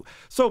out of you.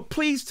 So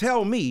please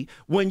tell me,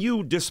 when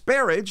you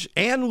disparage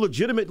and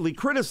legitimately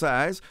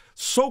criticize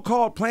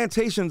so-called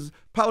plantations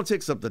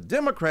politics of the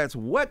Democrats,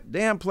 what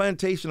damn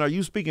plantation are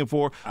you speaking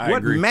for? What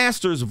agree.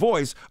 Master's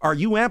voice are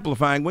you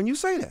amplifying when you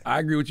say that? I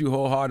agree with you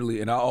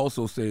wholeheartedly, and I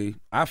also say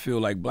I feel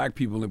like black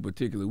people in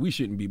particular, we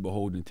shouldn't be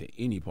beholden to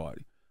any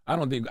party. I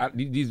don't think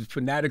these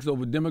fanatics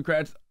over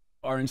Democrats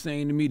are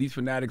insane to me. These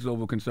fanatics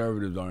over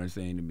conservatives are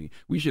insane to me.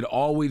 We should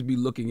always be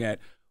looking at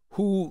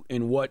who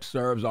and what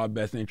serves our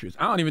best interests.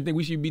 I don't even think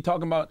we should be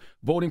talking about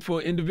voting for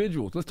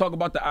individuals. Let's talk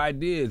about the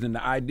ideas and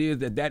the ideas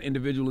that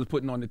individual is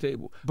putting on the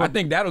table. But I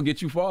think that'll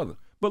get you farther.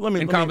 But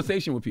in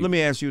conversation with people. Let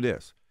me ask you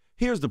this.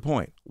 Here's the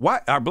point.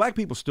 Why are black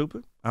people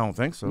stupid? I don't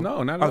think so.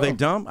 No, not at all. Are they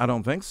dumb? I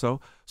don't think so.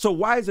 So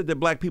why is it that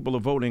black people are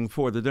voting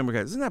for the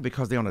Democrats? Isn't that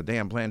because they're on a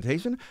damn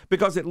plantation?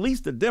 Because at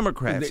least the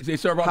Democrats, they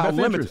serve our best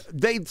interests.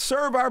 They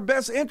serve our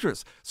best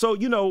interests. So,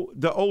 you know,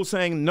 the old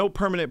saying, no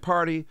permanent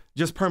party,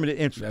 just permanent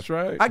interest. That's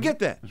right. I get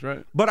that. That's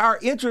right. But our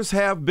interests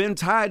have been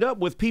tied up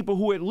with people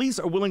who at least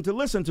are willing to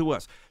listen to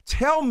us.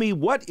 Tell me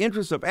what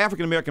interests of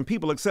African-American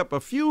people, except a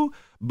few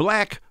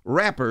black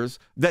rappers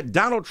that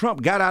Donald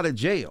Trump got out of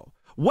jail.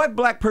 What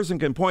black person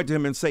can point to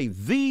him and say,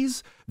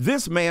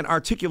 this man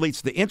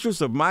articulates the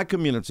interests of my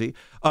community,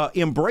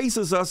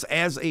 embraces us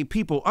as a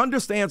people,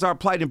 understands our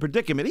plight and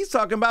predicament? He's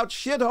talking about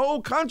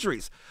shithole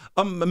countries,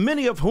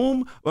 many of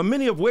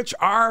which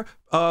are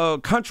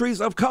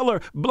countries of color,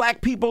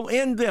 black people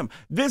in them.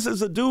 This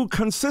is a dude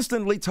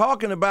consistently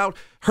talking about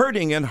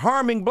hurting and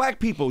harming black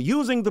people,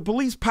 using the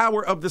police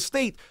power of the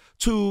state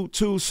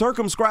to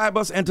circumscribe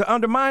us and to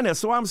undermine us.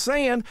 So I'm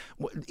saying,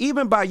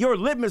 even by your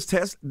litmus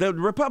test, the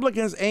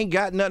Republicans ain't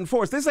got nothing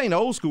for us. This ain't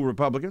old school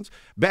Republicans.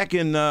 Back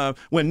in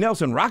when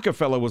Nelson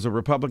Rockefeller was a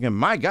Republican,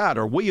 my God,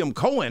 or William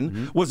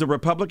Cohen was a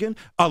Republican,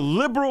 a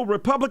liberal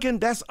Republican,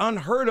 that's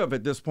unheard of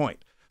at this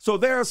point. So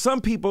there are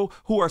some people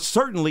who are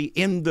certainly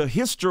in the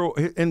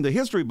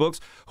history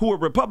books who are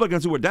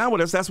Republicans who were down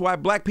with us. That's why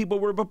black people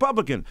were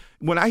Republican.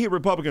 When I hear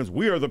Republicans,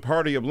 we are the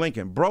party of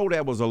Lincoln. Bro,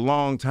 that was a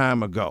long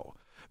time ago.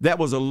 That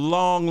was a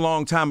long,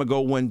 long time ago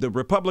when the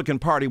Republican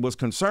Party was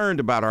concerned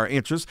about our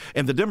interests,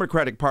 and the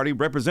Democratic Party,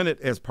 represented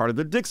as part of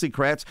the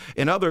Dixiecrats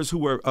and others who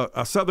were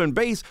a Southern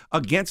base,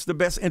 against the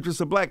best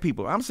interests of black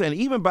people. I'm saying,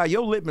 even by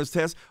your litmus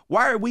test,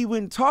 why are we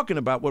even talking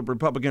about what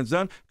Republicans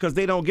done? Because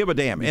they don't give a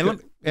damn.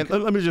 And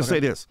let me just say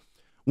this.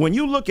 When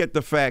you look at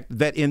the fact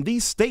that in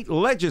these state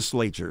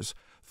legislatures,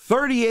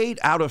 38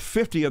 out of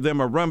 50 of them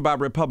are run by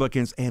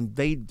Republicans, and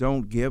they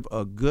don't give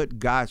a good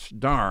gosh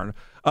darn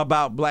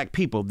about black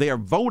people. They are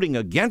voting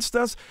against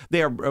us.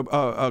 They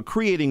are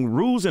creating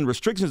rules and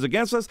restrictions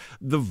against us.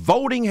 The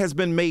voting has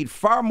been made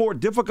far more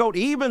difficult.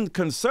 Even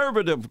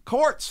conservative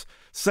courts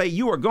say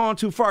you are going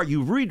too far.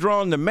 You've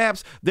redrawn the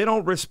maps. They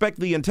don't respect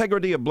the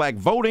integrity of black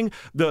voting.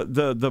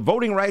 The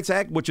Voting Rights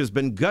Act, which has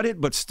been gutted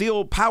but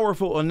still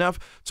powerful enough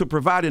to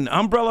provide an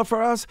umbrella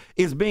for us,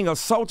 is being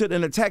assaulted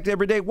and attacked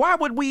every day. Why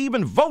would we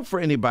even vote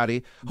for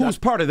anybody who's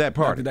part of that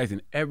party? Dr.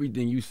 Dyson,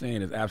 everything you're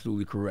saying is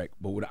absolutely correct.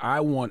 But what I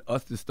want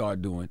us to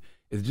start doing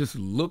is just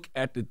look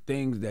at the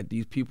things that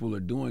these people are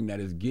doing that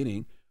is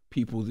getting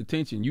people's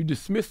attention. You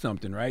dismissed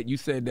something, right? You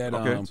said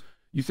that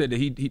you said that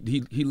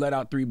he let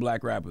out 3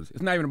 black rappers.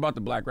 It's not even about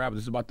the black rappers.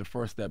 It's about the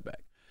first step back.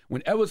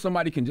 Whenever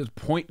somebody can just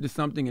point to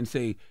something and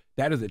say,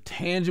 that is a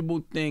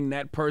tangible thing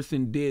that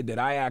person did that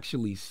I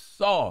actually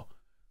saw,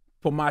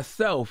 for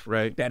myself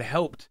Right. that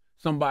helped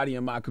somebody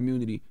in my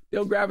community,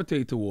 they'll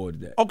gravitate towards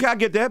that. Okay, I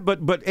get that,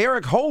 but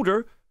Eric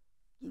Holder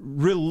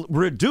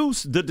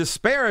reduced the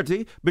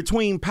disparity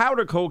between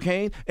powder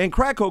cocaine and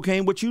crack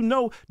cocaine, which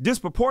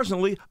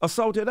disproportionately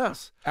assaulted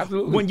us.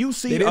 Absolutely. When you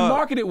see they didn't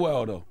market it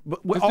well though.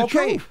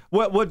 Okay,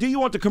 well, do you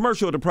want the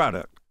commercial or the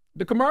product?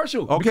 The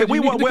commercial. Okay,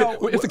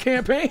 it's a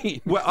campaign.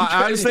 Well,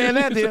 I understand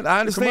that. Then I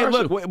understand.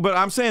 Commercial. Look, but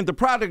I'm saying the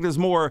product is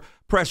more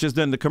precious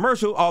than the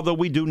commercial. Although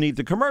we do need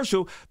the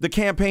commercial, the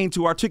campaign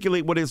to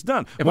articulate what it's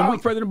done. If I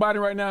was President Biden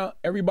right now,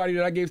 everybody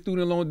that I gave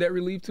student loan debt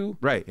relief to,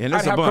 right, and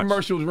I'd have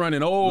commercials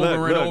running over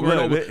and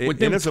over with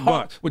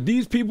them with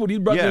these people, these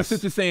brothers and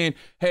sisters saying,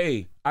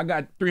 "Hey, I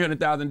got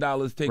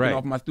 $300,000 taken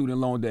off my student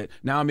loan debt.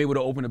 Now I'm able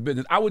to open a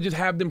business." I would just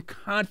have them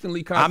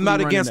constantly. I'm not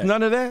against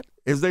none of that.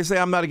 As they say,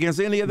 I'm not against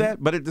any of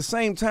that. But at the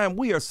same time,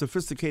 we are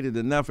sophisticated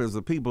enough as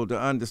a people to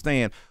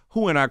understand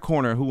who in our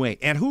corner and who ain't,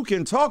 and who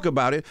can talk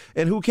about it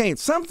and who can't.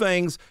 Some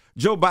things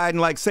Joe Biden,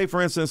 like, say,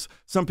 for instance,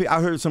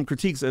 I heard some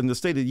critiques in the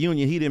State of the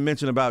Union. He didn't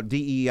mention about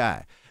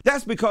DEI.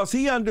 That's because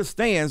he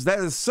understands that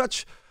is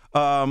such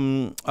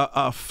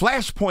a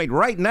flashpoint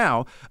right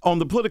now on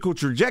the political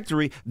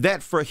trajectory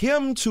that for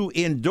him to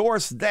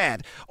endorse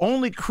that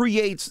only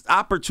creates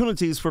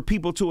opportunities for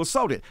people to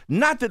assault it.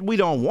 Not that we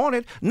don't want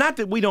it, not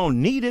that we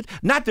don't need it,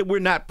 not that we're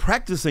not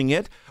practicing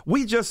it.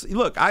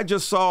 I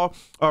just saw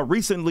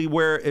recently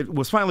where it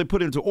was finally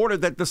put into order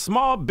that the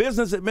Small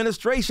Business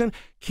Administration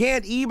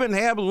can't even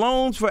have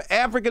loans for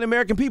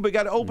African-American people. You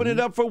got to open it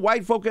up for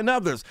white folk and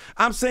others.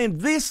 I'm saying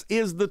this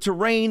is the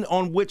terrain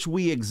on which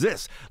we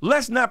exist.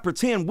 Let's not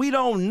pretend we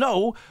don't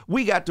know.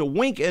 We got to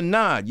wink and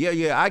nod.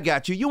 Yeah, I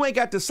got you. You ain't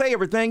got to say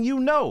everything you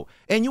know,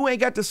 and you ain't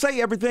got to say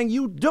everything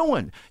you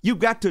doing. You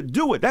got to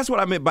do it. That's what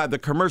I meant by the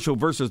commercial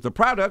versus the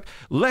product.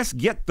 Let's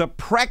get the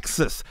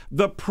praxis,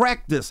 the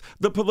practice,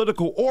 the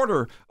political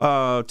order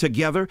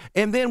together,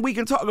 and then we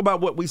can talk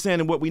about what we're saying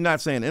and what we're not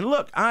saying. And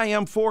look, I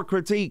am for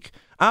critique.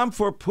 I'm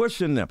for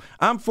pushing them.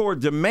 I'm for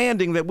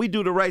demanding that we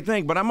do the right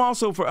thing, but I'm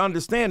also for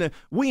understanding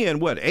we in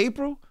what,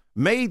 April?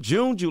 May,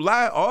 June,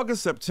 July,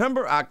 August,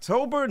 September,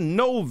 October,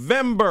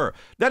 November.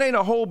 That ain't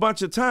a whole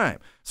bunch of time.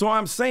 So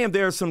I'm saying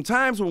there are some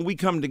times when we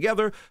come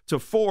together to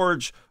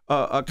forge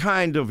a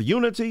kind of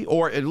unity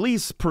or at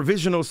least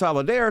provisional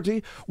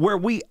solidarity where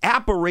we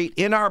operate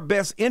in our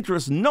best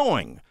interest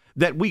knowing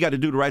that we got to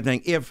do the right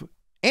thing. If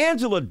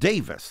Angela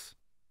Davis,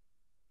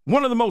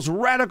 one of the most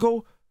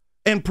radical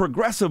and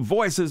progressive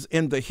voices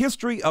in the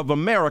history of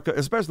America,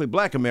 especially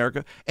Black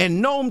America,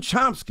 and Noam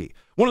Chomsky,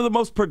 one of the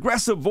most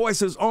progressive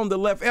voices on the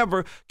left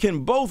ever,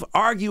 can both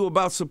argue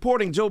about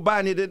supporting Joe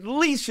Biden, it at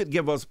least should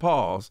give us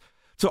pause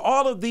to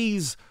all of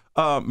these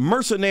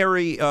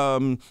mercenary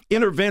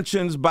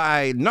interventions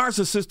by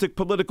narcissistic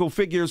political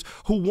figures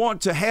who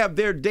want to have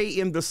their day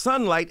in the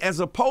sunlight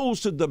as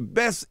opposed to the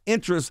best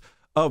interests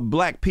of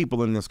Black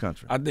people in this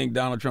country. I think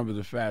Donald Trump is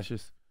a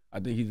fascist. I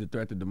think he's a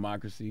threat to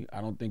democracy.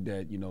 I don't think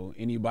that,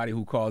 anybody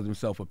who calls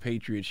himself a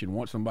patriot should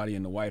want somebody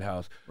in the White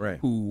House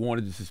who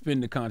wanted to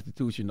suspend the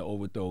Constitution to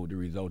overthrow the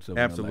results of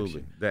an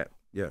election.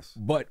 Yes.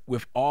 But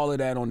with all of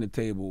that on the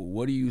table,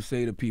 what do you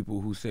say to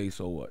people who say,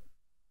 so what?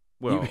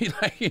 Well, I'm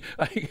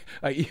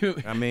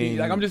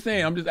just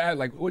saying,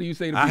 what do you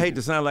say to people? I hate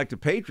to sound like the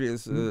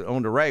Patriots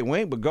on the right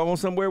wing, but go on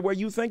somewhere where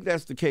you think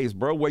that's the case,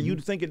 bro, where you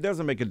think it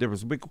doesn't make a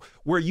difference,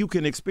 where you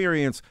can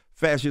experience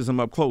fascism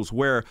up close,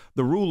 where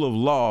the rule of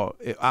law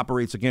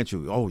operates against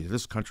you. Oh,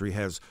 this country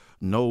has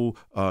no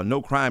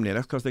crime there.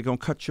 That's because they're going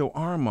to cut your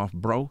arm off,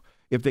 bro,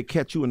 if they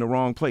catch you in the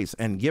wrong place.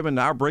 And given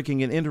our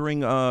breaking and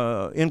entering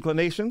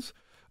inclinations,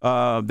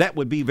 that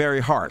would be very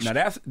harsh.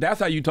 Now that's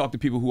how you talk to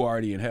people who are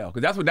already in hell.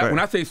 Because when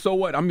I say so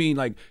what, I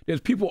mean there's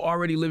people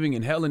already living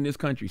in hell in this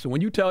country. So when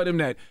you tell them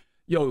that,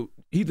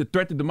 he's a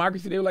threat to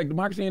democracy, they're like,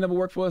 democracy ain't never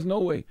worked for us, no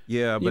way.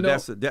 Yeah, but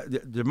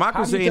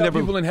democracy ain't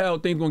never. People in hell,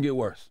 things gonna get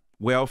worse.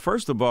 Well,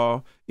 first of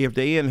all, if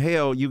they in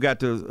hell, you got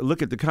to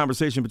look at the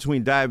conversation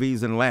between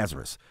Dives and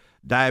Lazarus.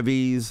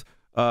 Dives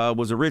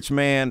was a rich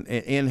man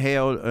in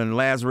hell, and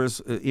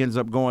Lazarus ends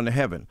up going to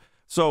heaven.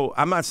 So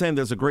I'm not saying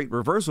there's a great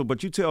reversal,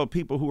 but you tell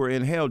people who are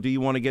in hell, do you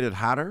want to get it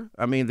hotter?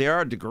 I mean, there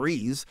are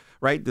degrees,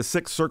 right? The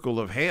sixth circle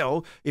of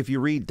hell, if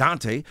you read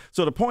Dante.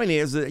 So the point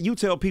is that you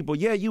tell people,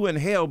 yeah, you in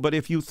hell, but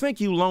if you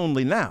think you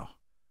lonely now,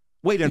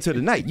 wait until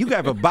the night. You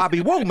got to have a Bobby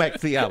Womack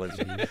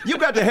theology. You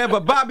got to have a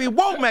Bobby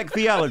Womack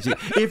theology.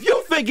 If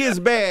you think it's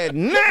bad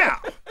now,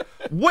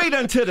 wait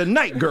until the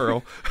night,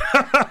 girl.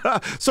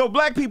 So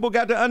Black people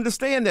got to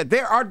understand that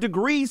there are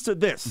degrees to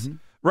this,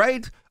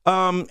 right?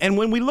 And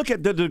when we look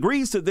at the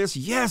degrees to this,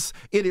 yes,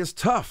 it is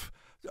tough.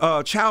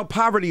 Child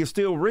poverty is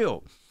still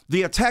real.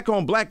 The attack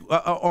on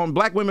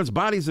black women's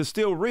bodies is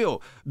still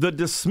real. The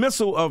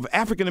dismissal of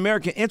African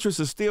American interests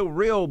is still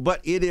real. But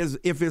it is,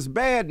 if it's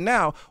bad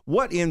now,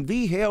 what in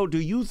the hell do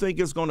you think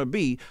it's going to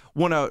be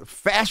when a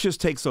fascist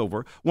takes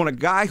over? When a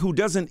guy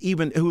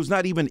who's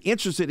not even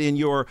interested in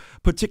your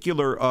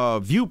particular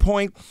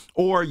viewpoint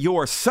or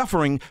your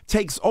suffering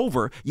takes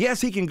over?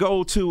 Yes, he can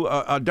go to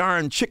a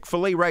darn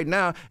Chick-fil-A right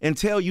now and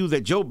tell you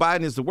that Joe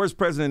Biden is the worst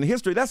president in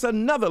history. That's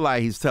another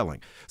lie he's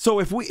telling. So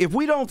if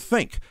we don't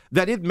think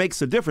that it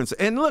makes a difference.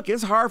 And look,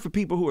 it's hard for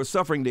people who are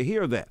suffering to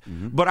hear that.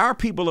 But our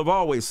people have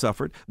always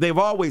suffered. They've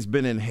always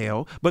been in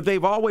hell. But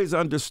they've always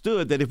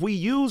understood that if we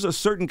use a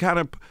certain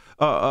kind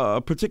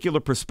of particular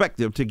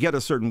perspective to get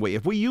a certain way,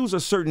 if we use a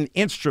certain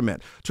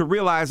instrument to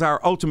realize our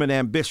ultimate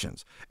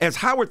ambitions, as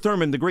Howard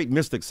Thurman, the great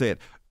mystic, said,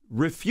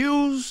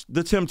 refuse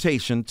the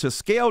temptation to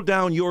scale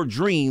down your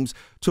dreams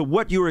to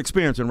what you're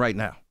experiencing right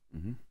now.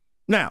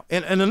 Now,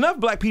 and enough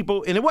black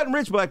people, and it wasn't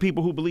rich black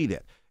people who believed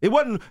it. It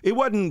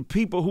wasn't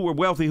people who were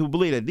wealthy who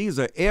believed it. These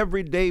are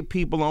everyday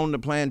people on the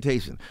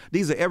plantation.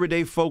 These are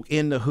everyday folk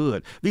in the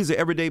hood. These are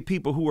everyday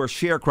people who are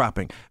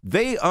sharecropping.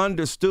 They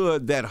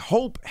understood that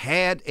hope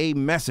had a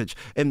message,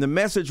 and the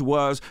message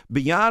was,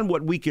 beyond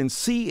what we can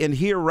see and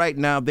hear right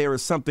now, there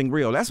is something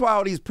real. That's why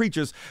all these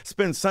preachers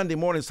spend Sunday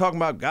mornings talking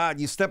about God.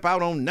 You step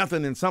out on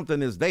nothing and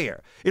something is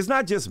there. It's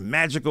not just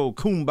magical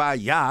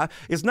kumbaya.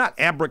 It's not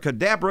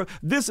abracadabra.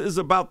 This is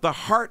about the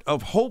heart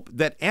of hope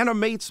that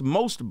animates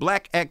most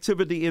black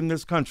activity in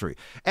this country.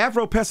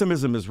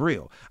 Afro-pessimism is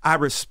real. I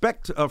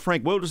respect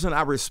Frank Wilderson.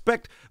 I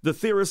respect the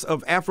theorists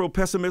of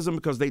Afro-pessimism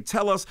because they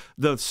tell us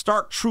the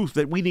stark truth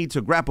that we need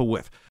to grapple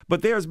with.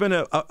 But there's been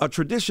a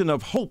tradition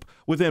of hope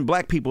within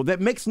black people that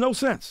makes no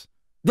sense,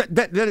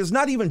 that is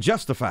not even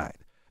justified,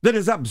 that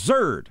is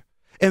absurd.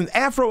 And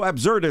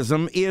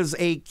Afro-absurdism is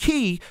a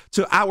key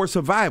to our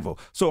survival.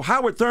 So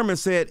Howard Thurman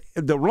said,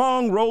 the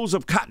long rows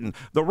of cotton,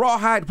 the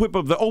rawhide whip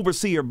of the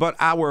overseer, but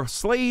our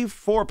slave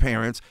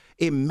foreparents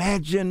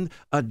imagine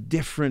a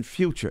different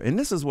future. And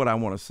this is what I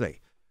want to say.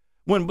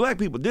 When black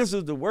people, this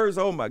is the words,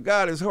 oh my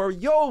God, is her,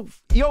 yo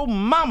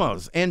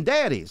mamas and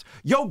daddies,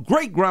 yo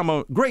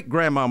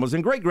great-grandmamas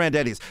and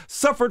great-granddaddies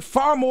suffered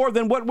far more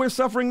than what we're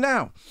suffering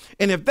now.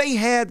 And if they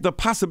had the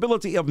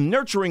possibility of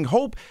nurturing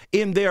hope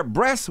in their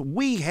breasts,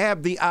 we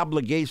have the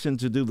obligation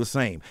to do the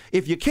same.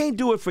 If you can't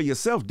do it for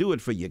yourself, do it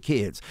for your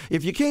kids.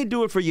 If you can't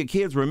do it for your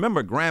kids,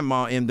 remember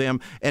grandma in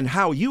them and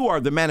how you are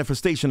the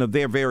manifestation of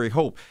their very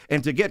hope.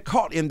 And to get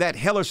caught in that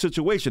hellish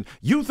situation,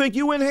 you think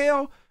you in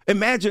hell?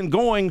 Imagine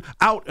going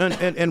out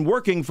and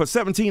working for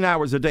 17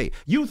 hours a day.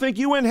 You think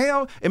you in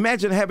hell?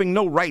 Imagine having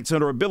no rights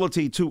or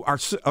ability to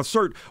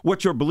assert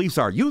what your beliefs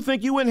are. You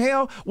think you in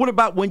hell? What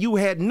about when you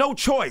had no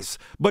choice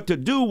but to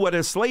do what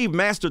a slave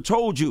master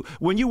told you,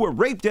 when you were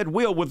raped at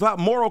will without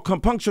moral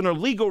compunction or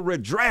legal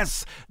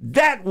redress?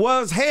 That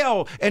was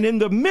hell. And in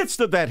the midst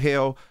of that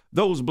hell,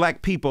 those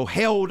black people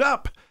held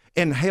up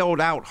and held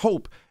out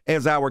hope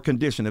as our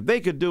condition. If they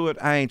could do it,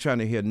 I ain't trying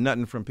to hear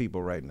nothing from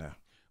people right now.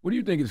 What do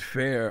you think is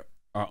fair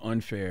or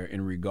unfair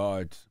in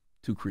regards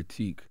to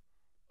critique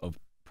of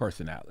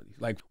personalities?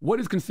 Like, what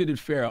is considered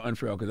fair or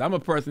unfair? Because I'm a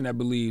person that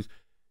believes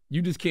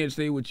you just can't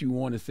say what you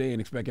want to say and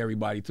expect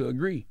everybody to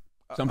agree.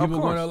 Some people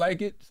are going to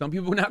like it, some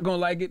people are not going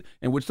to like it,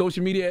 and with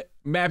social media,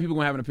 mad people are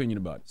going to have an opinion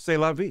about it. C'est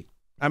la vie.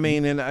 I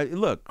mean, and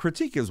look,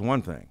 critique is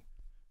one thing.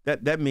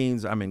 That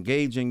means I'm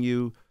engaging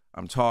you,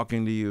 I'm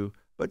talking to you,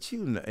 but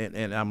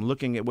and I'm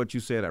looking at what you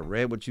said, I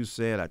read what you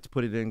said, I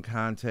put it in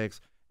context,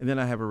 and then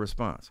I have a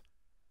response.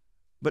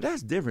 But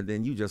that's different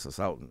than you just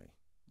assaulting me.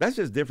 That's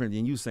just different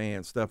than you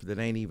saying stuff that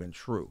ain't even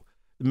true,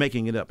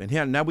 making it up. And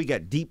here now we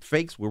got deep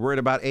fakes. We're worried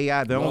about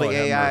AI. The only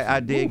AI I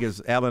dig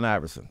is Allen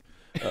Iverson.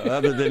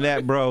 Other than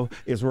that, bro,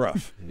 it's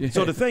rough.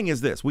 So the thing is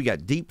this. We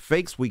got deep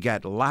fakes. We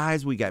got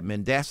lies. We got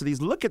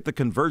mendacities. Look at the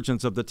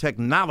convergence of the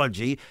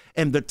technology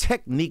and the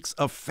techniques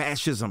of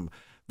fascism.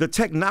 The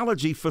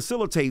technology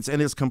facilitates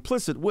and is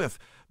complicit with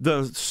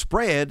the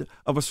spread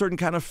of a certain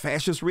kind of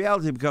fascist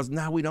reality because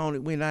now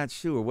we're not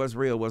sure what's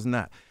real, what's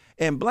not.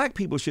 And black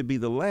people should be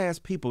the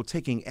last people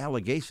taking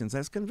allegations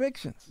as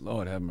convictions.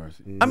 Lord have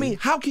mercy. I mean,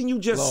 how can you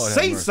just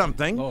say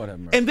something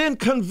and then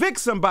convict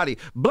somebody?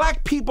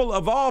 Black people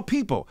of all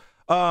people.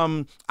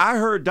 I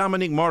heard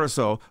Dominique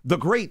Morisseau, the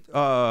great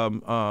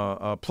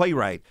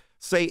playwright,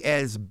 say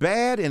as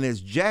bad and as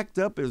jacked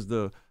up as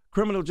the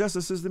criminal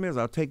justice system is,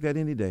 I'll take that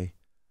any day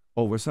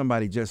over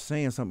somebody just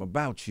saying something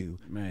about you,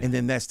 and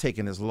then that's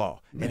taken as law.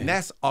 And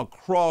that's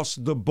across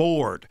the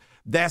board.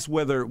 That's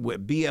whether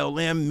with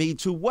BLM, Me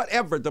Too,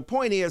 whatever. The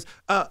point is,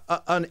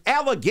 an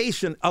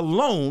allegation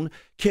alone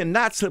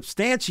cannot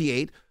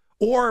substantiate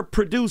or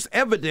produce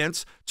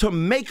evidence to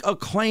make a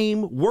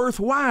claim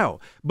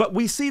worthwhile. But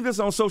we see this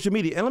on social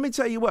media. And let me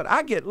tell you what,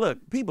 look,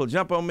 people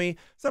jump on me.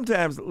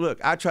 Sometimes, look,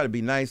 I try to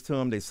be nice to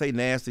them. They say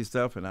nasty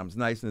stuff, and I'm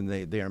nice, and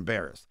they're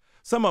embarrassed.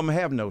 Some of them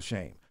have no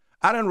shame.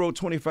 I done wrote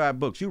 25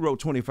 books. You wrote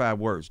 25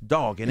 words.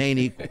 Dog, it ain't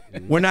equal.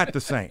 We're not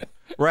the same,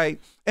 right?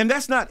 And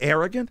that's not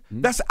arrogant.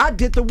 I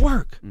did the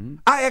work.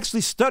 I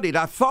actually studied.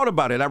 I thought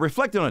about it. I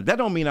reflected on it. That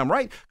don't mean I'm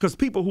right, because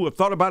people who have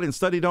thought about it and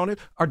studied on it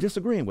are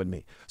disagreeing with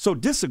me. So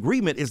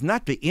disagreement is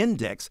not the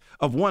index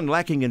of one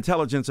lacking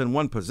intelligence and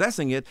one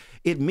possessing it.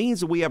 It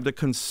means that we have the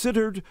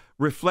considered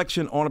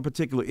reflection on a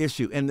particular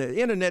issue. And the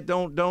internet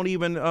don't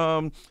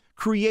even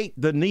create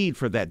the need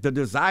for that, the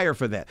desire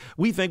for that.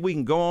 We think we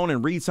can go on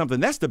and read something.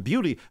 That's the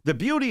beauty. The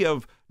beauty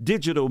of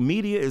digital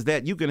media is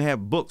that you can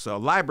have books, a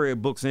library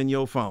of books in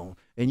your phone,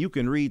 and you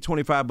can read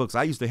 25 books.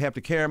 I used to have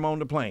to carry them on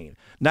the plane.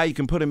 Now you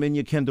can put them in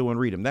your Kindle and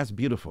read them. That's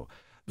beautiful.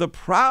 The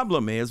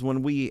problem is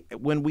when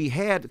we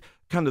had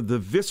kind of the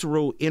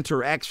visceral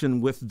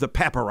interaction with the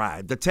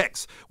papyri, the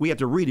text, we had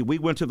to read it. We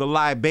went to the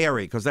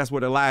library because that's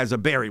where the lies are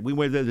buried. We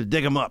went there to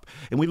dig them up.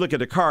 And we look at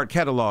the card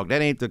catalog.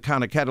 That ain't the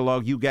kind of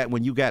catalog you got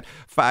when you got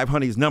 5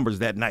 Honey's numbers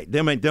that night.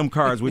 Them ain't them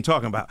cards we're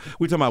talking about.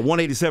 We're talking about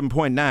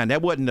 187.9.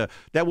 That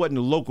wasn't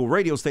the local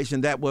radio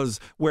station. That was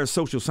where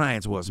social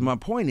science was. My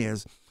point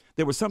is,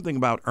 there was something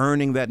about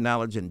earning that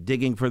knowledge and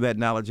digging for that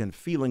knowledge and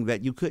feeling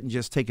that you couldn't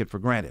just take it for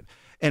granted.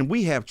 And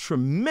we have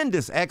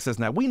tremendous access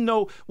now. We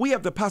know we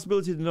have the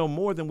possibility to know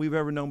more than we've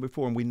ever known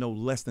before, and we know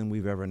less than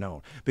we've ever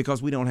known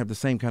because we don't have the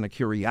same kind of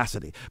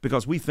curiosity.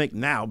 Because we think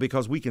now,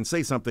 because we can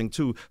say something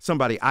to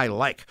somebody I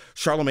like,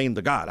 Charlamagne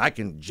the God, I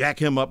can jack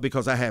him up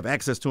because I have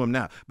access to him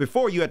now.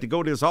 Before, you had to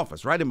go to his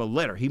office, write him a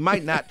letter. He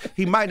might not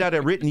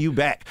have written you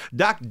back.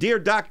 Dear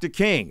Dr.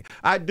 King,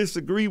 I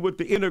disagree with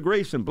the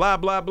integration, blah,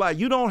 blah, blah.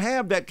 You don't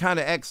have that kind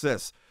of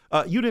access.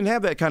 You didn't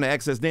have that kind of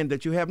access then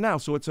that you have now.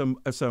 So it's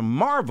a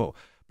marvel.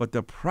 But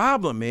the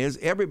problem is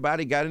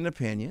everybody got an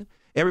opinion.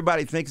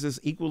 Everybody thinks it's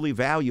equally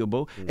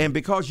valuable. And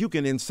because you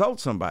can insult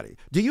somebody,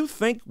 do you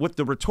think with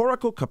the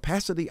rhetorical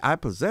capacity I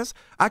possess,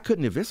 I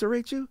couldn't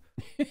eviscerate you?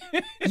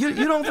 You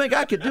don't think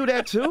I could do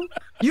that too?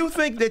 You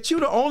think that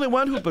you're the only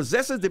one who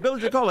possesses the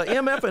ability to call an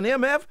MF an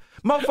MF?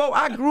 Mofo,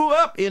 I grew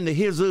up in the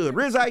his hood.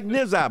 Rizike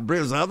Nizai,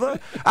 Brizother.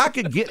 I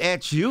could get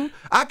at you.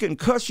 I can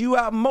cuss you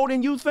out more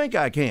than you think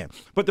I can.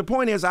 But the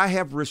point is I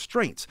have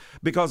restraints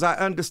because I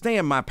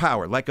understand my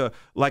power. Like a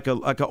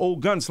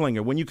old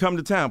gunslinger. When you come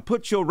to town,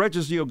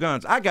 register your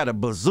guns. I got a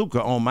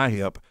bazooka on my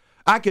hip.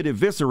 I could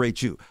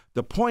eviscerate you.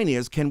 The point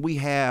is, can we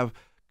have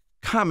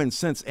common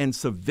sense and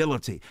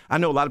civility? I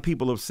know a lot of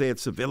people have said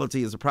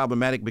civility is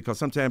problematic because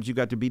sometimes you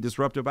got to be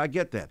disruptive. I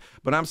get that.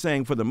 But I'm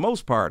saying for the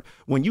most part,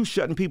 when you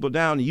shutting people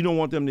down and you don't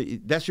want them to,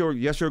 that's your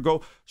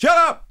goal. Shut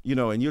up,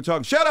 and you're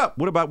talking, shut up.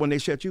 What about when they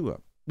shut you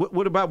up?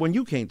 What about when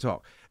you can't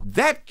talk?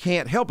 That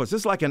can't help us.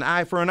 It's like an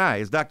eye for an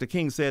eye. As Dr.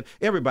 King said,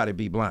 everybody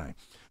be blind.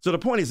 So the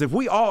point is, if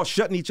we all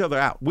shutting each other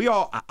out, we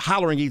all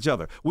hollering at each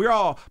other, we're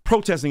all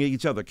protesting at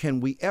each other, can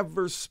we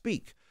ever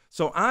speak?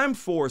 So I'm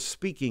for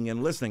speaking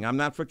and listening. I'm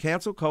not for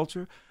cancel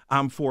culture.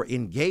 I'm for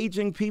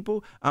engaging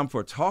people. I'm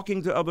for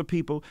talking to other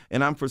people.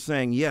 And I'm for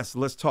saying, yes,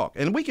 let's talk.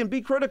 And we can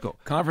be critical.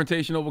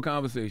 Confrontation over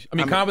conversation.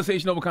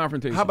 Conversation over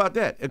confrontation. How about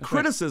that?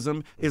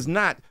 Criticism is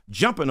not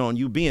jumping on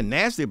you, being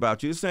nasty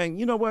about you. It's saying,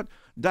 you know what,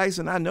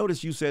 Dyson, I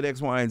noticed you said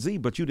X, Y, and Z,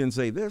 but you didn't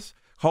say this.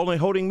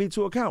 Holding me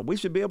to account. We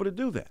should be able to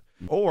do that.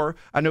 Or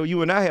I know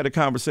you and I had a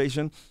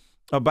conversation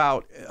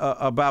about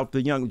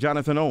the young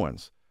Jonathan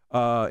Owens.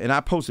 And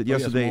I posted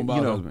yesterday,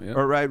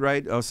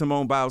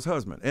 Simone Biles'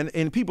 husband.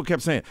 And people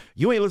kept saying,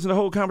 you ain't listened to the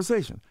whole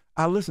conversation.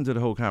 I listened to the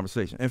whole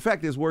conversation. In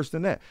fact, it's worse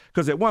than that.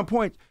 Because at one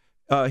point,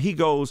 he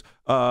goes,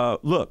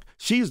 look,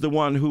 she's the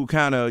one who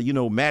kind of,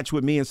 matched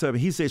with me and stuff.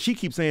 He said she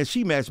keeps saying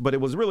she matched, but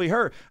it was really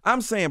her.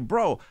 I'm saying,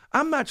 bro,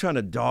 I'm not trying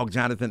to dog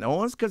Jonathan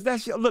Owens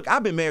because look,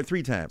 I've been married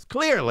 3 times,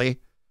 clearly,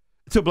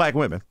 to black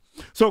women.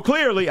 So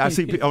clearly, I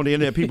see on the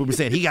internet people be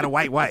saying he got a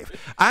white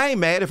wife. I ain't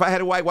mad. If I had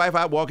a white wife,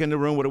 I'd walk in the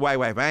room with a white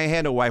wife. I ain't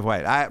had no white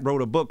wife. I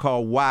wrote a book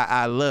called Why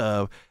I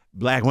Love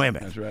Black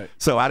Women. That's right.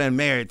 So I done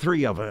married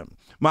 3 of them.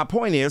 My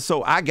point is,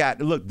 so I got,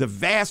 the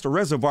vast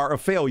reservoir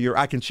of failure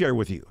I can share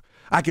with you.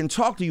 I can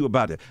talk to you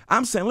about it.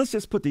 I'm saying let's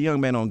just put the young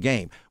man on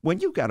game. When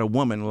you got a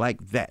woman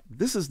like that,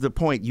 this is the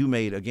point you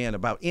made again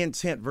about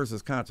intent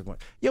versus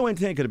consequence. Your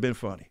intent could have been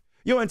funny.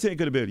 Your intent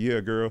could have been, yeah,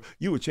 girl,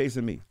 you were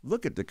chasing me.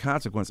 Look at the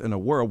consequence in a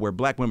world where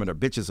black women are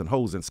bitches and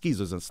hoes and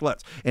skeezers and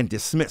sluts and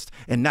dismissed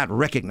and not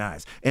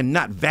recognized and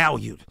not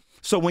valued.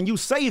 So when you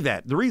say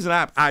that, the reason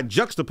I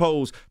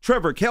juxtapose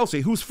Trevor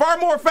Kelsey, who's far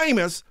more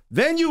famous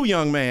than you,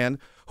 young man,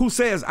 who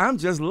says, I'm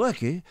just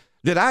lucky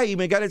that I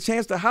even got a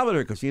chance to holler at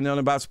her because she knows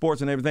about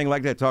sports and everything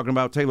like that, talking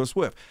about Taylor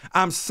Swift.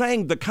 I'm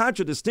saying the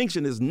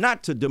contradistinction is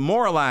not to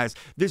demoralize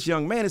this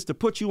young man, it's to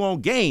put you on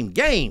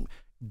game,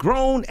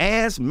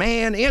 grown-ass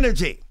man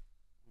energy.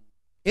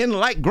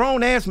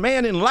 Grown-ass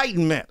man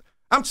enlightenment.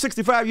 I'm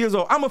 65 years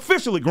old. I'm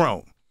officially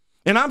grown.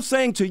 And I'm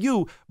saying to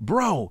you,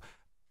 bro,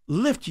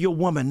 lift your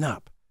woman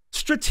up.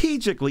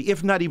 Strategically,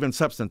 if not even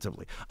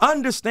substantively.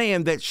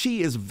 Understand that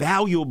she is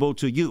valuable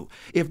to you.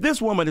 If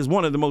this woman is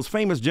one of the most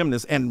famous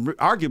gymnasts and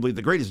arguably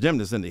the greatest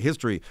gymnast in the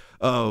history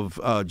of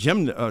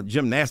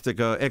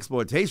gymnastic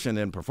exploitation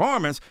and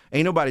performance,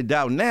 ain't nobody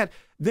doubting that,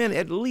 then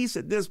at least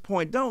at this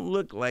point, don't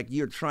look like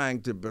you're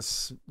trying to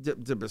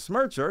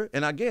besmirch her.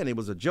 And again, it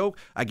was a joke.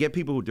 I get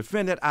people who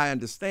defend it. I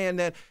understand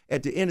that.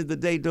 At the end of the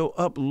day, though,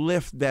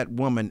 uplift that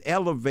woman,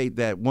 elevate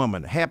that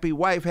woman. Happy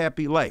wife,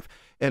 happy life.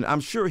 And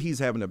I'm sure he's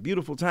having a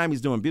beautiful time. He's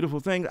doing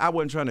beautiful things. I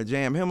wasn't trying to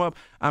jam him up.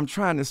 I'm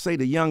trying to say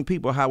to young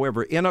people,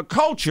 however, in a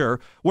culture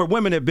where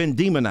women have been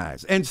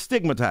demonized and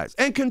stigmatized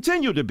and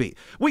continue to be.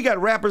 We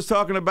got rappers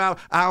talking about,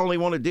 I only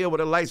want to deal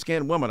with a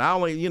light-skinned woman. I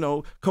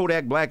only,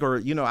 Kodak Black, or,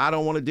 I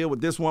don't want to deal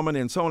with this woman,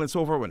 and so on and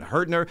so forth, and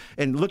hurting her,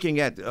 and looking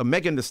at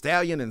Megan Thee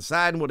Stallion and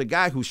siding with a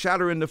guy who shot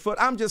her in the foot.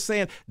 I'm just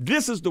saying,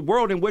 this is the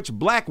world in which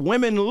black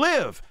women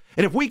live.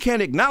 And if we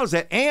can't acknowledge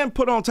that and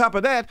put on top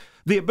of that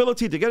the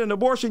ability to get an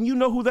abortion, you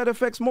know who that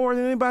affects more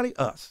than anybody?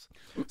 Us.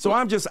 So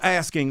I'm just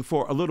asking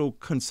for a little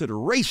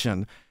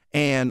consideration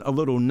and a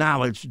little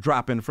knowledge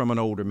dropping from an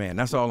older man.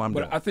 That's all I'm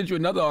doing. But I sent you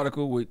another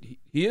article with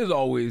he is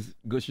always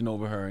gushing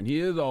over her and he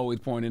is always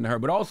pointing to her.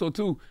 But also,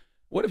 too,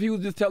 what if he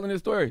was just telling his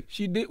story?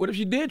 What if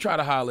she did try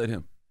to holler at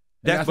him?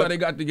 That's how they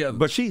got together.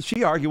 But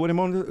she argued with him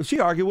on the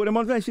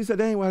thing. She said,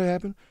 that ain't what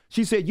happened.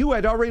 She said, you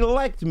had already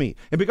liked me.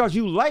 And because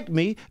you liked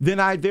me,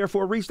 then I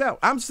therefore reached out.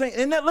 I'm saying,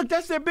 and look,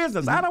 that's their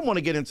business. I don't want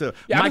to get into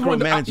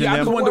micromanaging them. I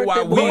just wonder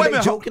why were they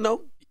joking,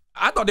 though?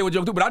 I thought they were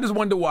joking, too, but I just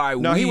wonder why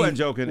No, he wasn't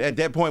joking at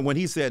that point when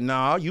he said,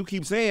 no, you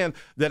keep saying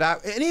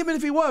that and even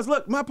if he was,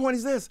 look, my point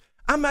is this.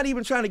 I'm not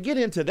even trying to get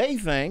into their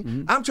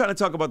thing. I'm trying to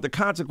talk about the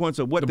consequence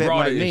of what that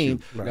might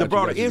mean. Right. The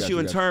broader issue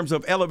in terms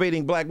of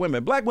elevating black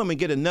women. Black women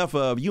get enough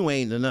of, you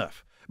ain't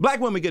enough. Black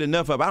women get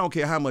enough of, I don't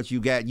care how much you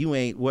got, you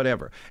ain't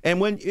whatever. And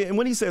when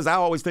he says, I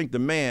always think the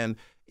man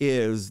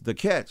is the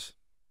catch,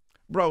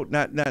 bro,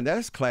 now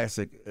that's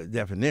classic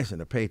definition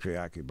of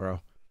patriarchy,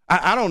 bro.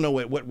 I don't know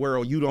what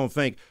world you don't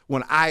think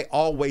when I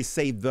always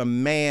say the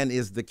man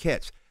is the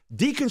catch.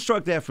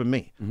 Deconstruct that for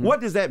me.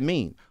 What does that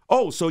mean?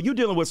 Oh, so you're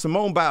dealing with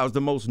Simone Biles, the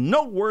most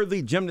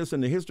noteworthy gymnast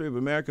in the history of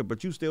America,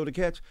 but you still the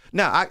catch?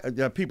 Now,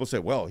 people say,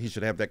 well, he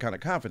should have that kind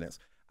of confidence.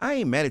 I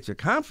ain't mad at your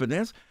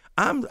confidence.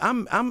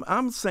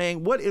 I'm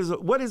saying, what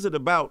is it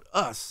about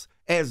us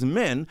as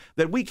men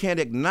that we can't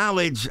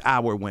acknowledge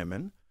our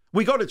women?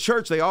 We go to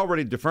church, they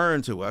already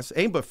deferring to us.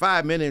 Ain't but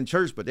 5 men in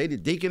church, but they the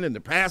deacon and the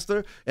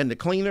pastor and the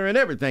cleaner and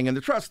everything and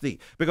the trustee.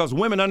 Because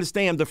women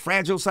understand the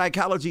fragile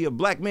psychology of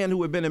black men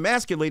who have been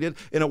emasculated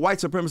in a white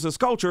supremacist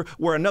culture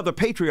where another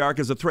patriarch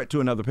is a threat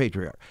to another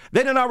patriarch.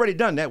 They done already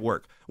done that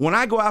work. When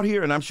I go out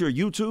here, and I'm sure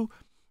you too,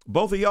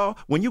 both of y'all,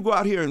 when you go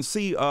out here and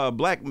see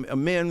black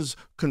men's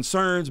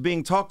concerns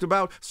being talked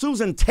about,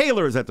 Susan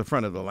Taylor is at the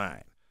front of the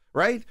line,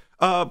 right?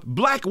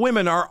 Black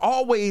women are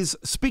always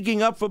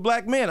speaking up for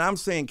black men. I'm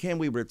saying, can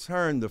we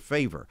return the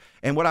favor?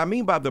 And what I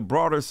mean by the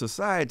broader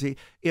society,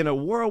 in a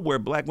world where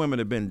black women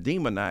have been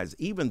demonized,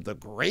 even the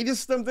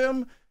greatest of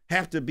them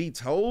have to be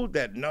told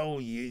that,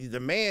 no, the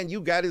man you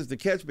got is the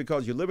catch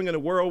because you're living in a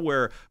world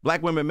where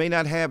black women may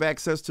not have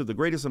access to the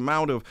greatest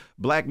amount of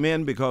black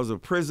men because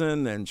of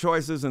prison and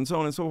choices and so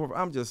on and so forth.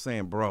 I'm just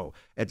saying, bro,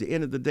 at the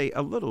end of the day,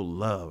 a little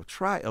love,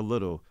 try a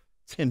little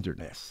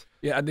tenderness.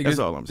 Yeah, I think that's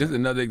all I'm saying. This is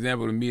another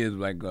example to me is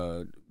like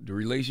the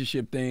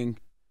relationship thing.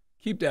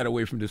 Keep that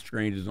away from the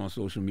strangers on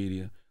social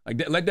media. Like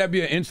that, let that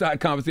be an inside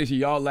conversation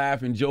y'all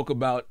laugh and joke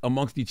about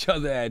amongst each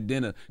other at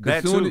dinner.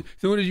 As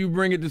soon as you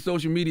bring it to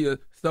social media,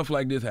 stuff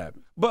like this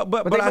happens.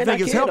 But I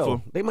think it's helpful.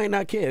 Though. They might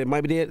not care. It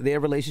might be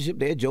their relationship,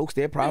 their jokes,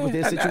 their problems,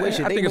 their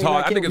situation. I think it's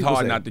hard. I think it's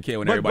hard not to care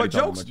when everybody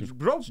talks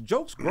about you.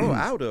 Jokes grow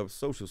out of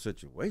social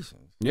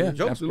situations. Yeah,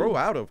 jokes absolutely. grow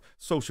out of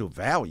social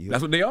values.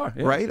 That's what they are,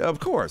 yeah. Right? Of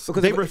course,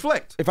 because they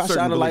reflect. If I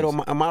shine a light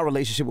on my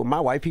relationship with my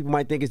wife, people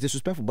might think it's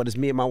disrespectful, but it's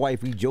me and my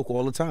wife. We joke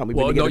all the time.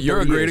 Well, no, you're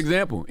a great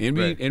example.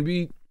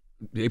 Envy,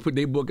 they put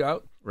their book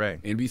out.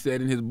 Right. Envy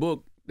said in his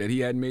book that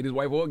he hadn't made his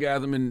wife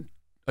orgasm in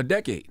a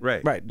decade.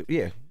 Right. Right.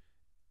 Yeah.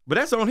 But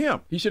that's on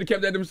him. He should have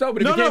kept that to himself,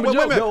 but it no, became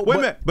a joke. Wait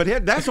a minute.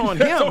 But that's on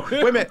him.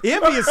 Wait a minute.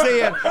 Envy is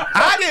saying,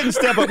 I didn't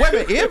step up. Wait a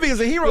minute. Envy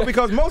is a hero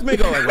because most men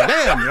go like, well,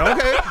 damn,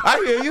 okay,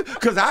 I hear you.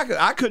 Because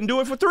I couldn't do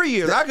it for 3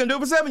 years. I couldn't do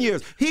it for 7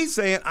 years. He's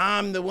saying,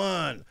 I'm the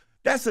one.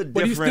 That's a different.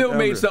 But he still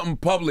made something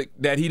public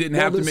that he didn't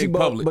have to make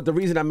public. But the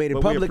reason I made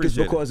it public is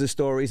because of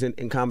stories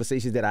and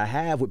conversations that I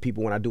have with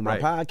people when I do my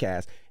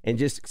podcast. And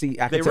just see,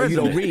 I can tell you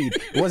don't read.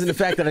 It wasn't the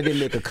fact that I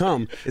didn't make a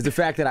cum. It's the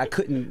fact that I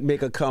couldn't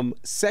make a cum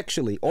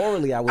sexually.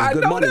 Orally, I was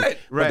good money.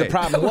 But the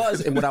problem was,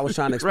 and what I was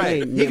trying to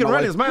explain. He can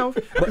run his mouth.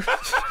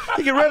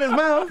 He can run his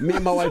mouth. Me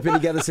and my wife been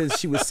together since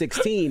she was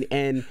 16.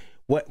 And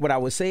what I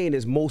was saying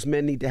is most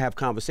men need to have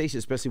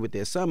conversations, especially with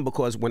their son,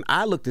 because when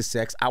I looked at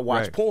sex, I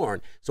watched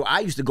porn. So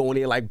I used to go in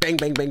there like bang,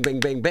 bang, bang, bang,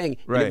 bang, bang.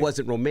 And it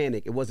wasn't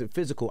romantic. It wasn't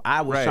physical.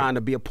 I was trying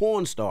to be a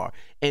porn star,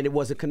 and it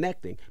wasn't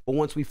connecting. But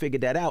once we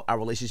figured that out, our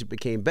relationship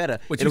became better.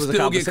 But you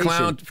still get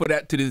clowned for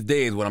that to this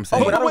day is what I'm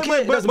saying. Oh, but I don't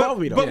care. It doesn't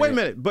bother me, though. But wait a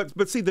minute.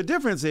 But see, the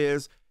difference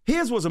is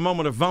his was a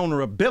moment of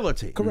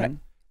vulnerability. Correct.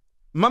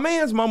 My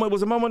man's moment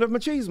was a moment of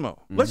machismo.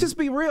 Let's just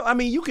be real. I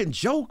mean, you can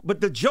joke,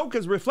 but the joke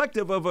is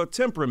reflective of a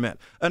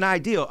temperament, an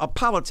ideal, a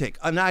politic,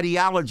 an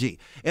ideology.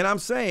 And I'm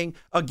saying,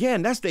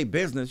 again, that's their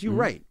business. You're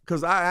right,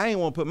 because I ain't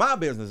want to put my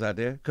business out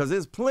there, because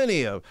there's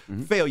plenty of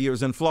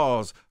failures and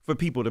flaws for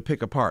people to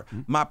pick apart.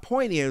 My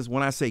point is,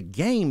 when I say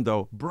game,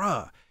 though,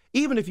 bruh,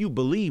 even if you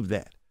believe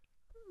that,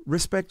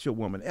 respect your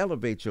woman,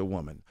 elevate your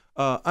woman.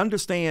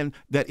 Understand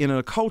that in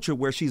a culture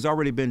where she's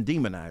already been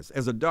demonized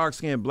as a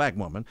dark-skinned black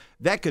woman,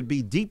 that could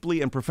be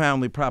deeply and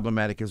profoundly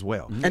problematic as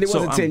well. And it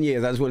wasn't 10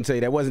 years. I just want to say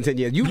that wasn't 10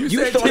 years. You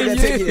started at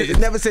 10 years. It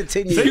never said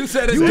 10 years. You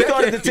said you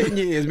started at 10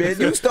 years, man.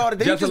 You started.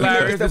 Jess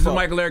Hilarious. This is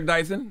Michael Eric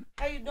Dyson.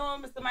 How you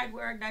doing, Mr. Michael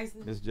Eric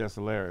Dyson? It's Jess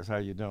Hilarious. How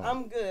you doing?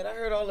 I'm good. I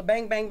heard all the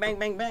bang, bang, bang,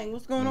 bang, bang.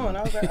 What's going on?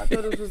 I thought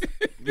it was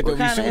What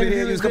kind of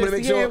interview is coming to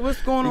make sure?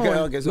 What's going on?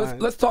 Okay,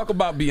 let's talk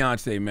about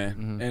Beyonce,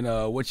 man,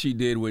 and what she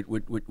did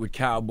with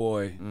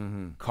Cowboy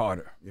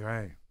Carter. You're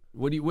right.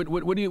 What is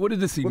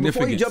the significance?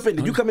 Before you jump in,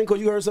 did you come in because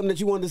you heard something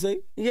that you wanted to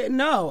say? Yeah,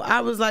 no.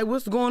 I was like,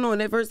 what's going on?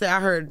 That first day I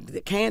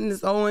heard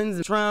Candace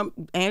Owens,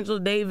 Trump, Angela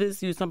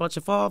Davis, you was talking about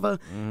Ciofalo,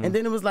 and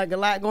then it was like a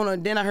lot going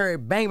on. Then I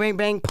heard bang, bang,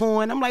 bang,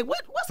 porn. I'm like,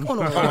 what's going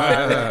on?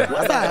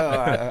 What's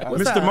up?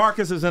 Mr.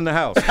 Marcus is in the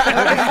house.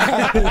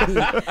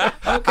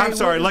 Okay, I'm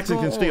sorry,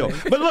 Lexington Steele.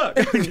 But look.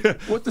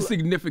 What's the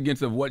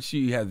significance of what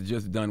she has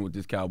just done with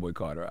this Cowboy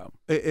Carter album?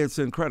 It's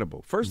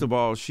incredible. First of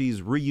all,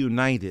 she's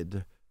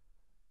reunited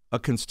a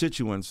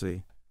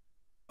constituency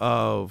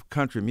of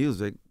country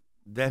music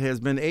that has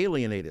been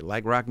alienated,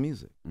 like rock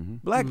music.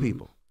 Black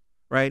people,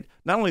 right?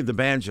 Not only the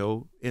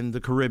banjo in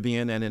the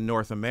Caribbean and in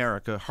North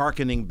America,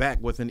 hearkening back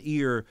with an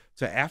ear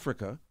to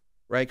Africa,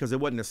 right? Because it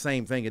wasn't the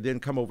same thing. It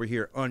didn't come over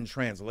here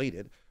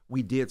untranslated.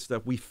 We did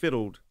stuff, we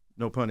fiddled,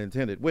 no pun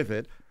intended, with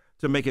it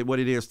to make it what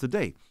it is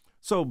today.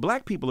 So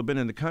black people have been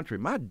in the country.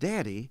 My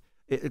daddy,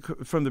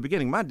 from the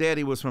beginning, my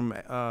daddy was from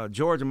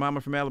Georgia,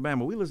 mama from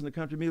Alabama. We listened to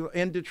country music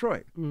in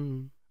Detroit.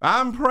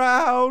 I'm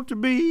proud to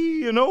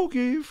be an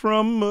Okie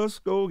from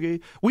Muskogee.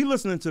 We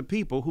listening to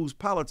people whose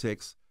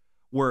politics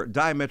were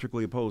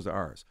diametrically opposed to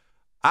ours.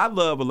 I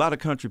love a lot of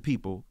country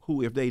people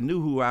who, if they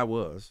knew who I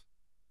was,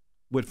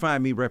 would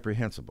find me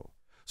reprehensible.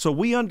 So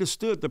we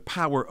understood the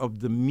power of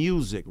the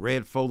music.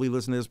 Red Foley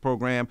listened to this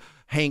program.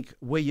 Hank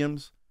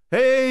Williams.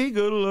 Hey,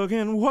 good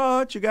looking,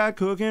 what you got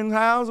cooking?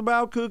 How's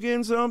about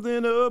cooking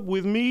something up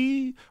with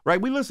me?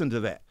 Right, we listened to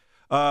that.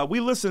 We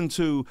listened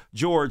to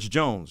George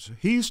Jones.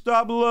 He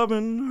stopped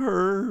loving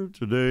her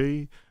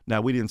today.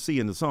 Now, we didn't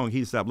see in the song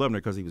he stopped loving her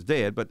because he was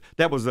dead, but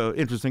that was an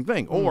interesting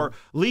thing. Or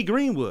Lee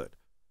Greenwood,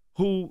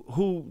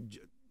 who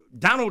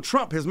Donald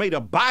Trump has made a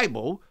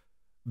Bible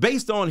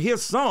based on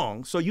his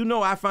song. So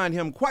I find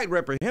him quite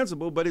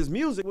reprehensible, but his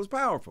music was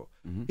powerful.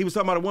 He was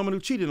talking about a woman who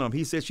cheated on him.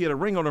 He said she had a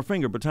ring on her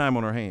finger, but time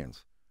on her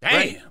hands. Damn.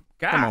 Right?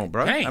 God, come on,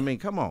 bro. damn. I mean,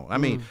 come on. I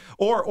mean,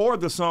 or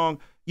the song,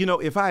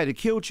 if I had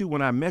killed you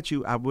when I met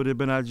you, I would have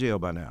been out of jail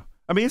by now.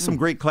 I mean, it's some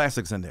great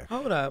classics in there.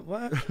 Hold up,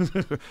 what?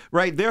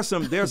 Right? There's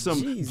some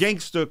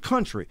gangster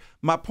country.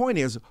 My point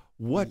is,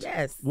 what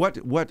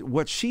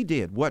she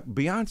did, what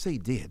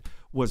Beyonce did,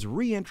 was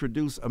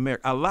reintroduce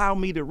America. Allow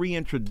me to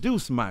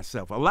reintroduce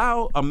myself.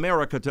 Allow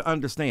America to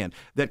understand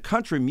that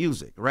country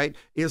music, right,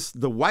 is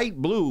the white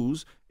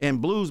blues,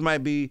 and blues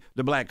might be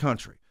the black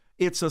country.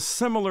 It's a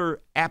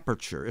similar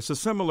aperture. It's a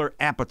similar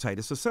appetite.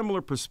 It's a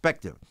similar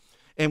perspective.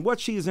 And what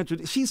she is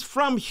introduced, she's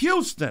from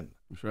Houston.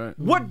 That's right.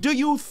 What do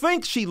you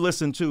think she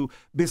listened to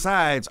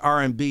besides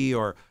R&B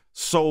or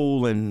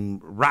soul and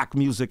rock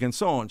music and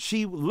so on?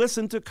 She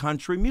listened to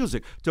country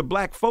music, to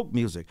black folk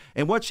music.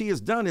 And what she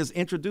has done is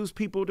introduce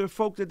people to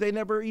folk that they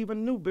never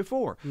even knew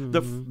before.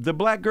 The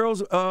black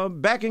girls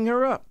backing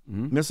her up.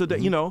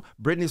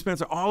 Brittany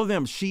Spencer, all of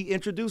them. She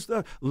introduced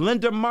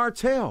Linda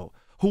Martell,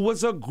 who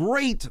was a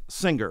great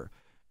singer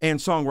and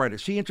songwriter.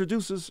 She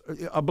introduces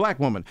a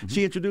black woman.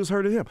 She introduced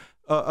her to him,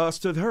 us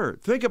to her.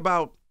 Think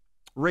about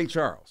Ray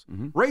Charles.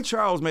 Ray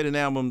Charles made an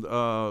album,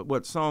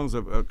 Songs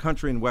of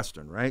Country and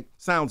Western, right?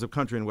 Sounds of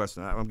Country and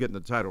Western. I'm getting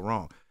the title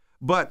wrong.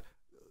 But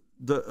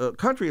the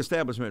country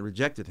establishment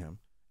rejected him,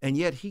 and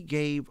yet he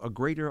gave a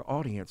greater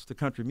audience to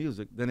country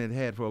music than it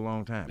had for a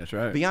long time. That's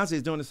right. Beyonce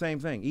is doing the same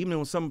thing. Even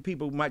when some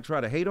people might try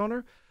to hate on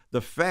her,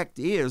 the fact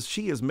is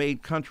she has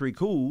made country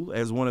cool,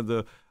 as one of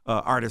the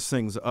artist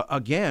sings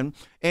again,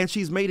 and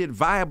she's made it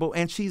viable,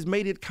 and she's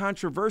made it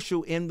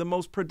controversial in the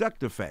most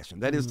productive fashion.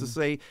 That is to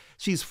say,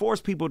 she's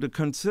forced people to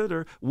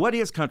consider, what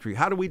is country?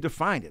 How do we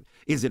define it?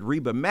 Is it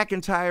Reba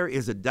McEntire?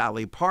 Is it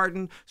Dolly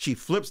Parton? She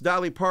flips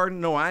Dolly Parton.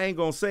 No, I ain't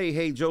going to say,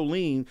 hey,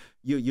 Jolene,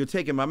 you're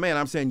taking my man.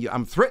 I'm saying,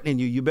 I'm threatening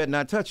you. You better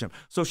not touch him.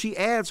 So she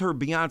adds her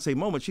Beyonce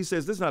moment. She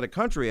says, this is not a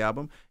country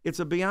album. It's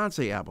a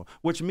Beyonce album,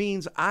 which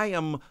means I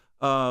am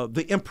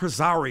the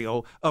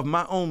impresario of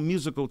my own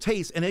musical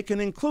taste, and it can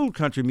include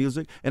country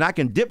music, and I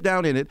can dip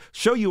down in it,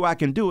 show you I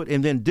can do it,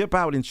 and then dip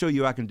out and show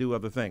you I can do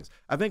other things.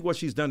 I think what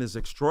she's done is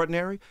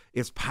extraordinary.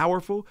 It's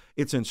powerful.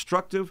 It's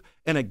instructive.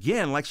 And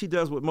again, like she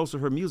does with most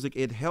of her music,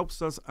 it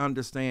helps us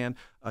understand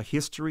a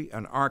history,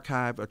 an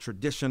archive, a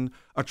tradition,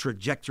 a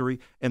trajectory,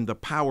 and the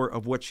power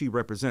of what she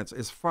represents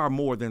is far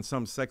more than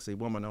some sexy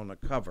woman on the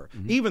cover.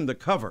 Even the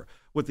cover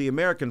with the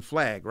American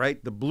flag,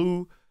 right? The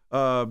blue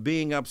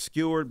being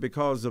obscured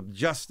because of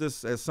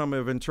justice, as some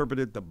have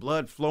interpreted, the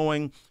blood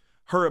flowing,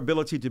 her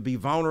ability to be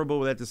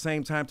vulnerable, but at the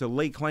same time to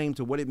lay claim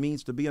to what it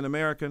means to be an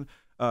American.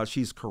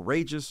 She's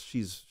courageous,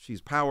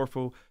 she's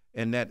powerful,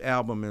 and that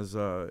album is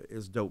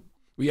dope.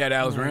 We had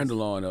Alice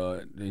Randall on,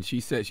 and she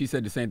said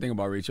the same thing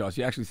about Ray Charles.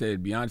 She actually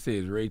said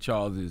Beyonce is Ray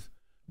Charles's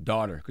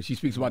daughter, because she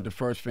speaks about the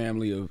first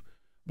family of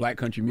black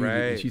country music.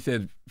 Right. And she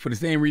said, for the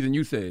same reason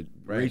you said,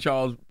 Right. Ray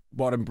Charles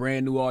brought a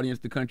brand new audience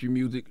to country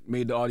music,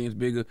 made the audience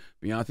bigger.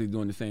 Beyonce's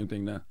doing the same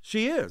thing now.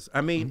 She is.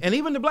 I mean, and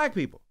even the black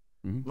people.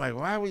 Like,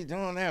 why are we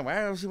doing that?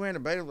 Why is she wearing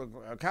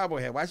a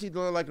cowboy hat? Why is she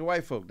doing it like the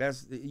white folk?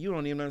 You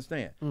don't even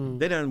understand.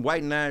 They done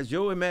whitenize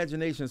your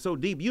imagination so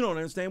deep you don't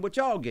understand what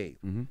y'all gave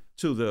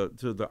to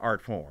the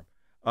art form.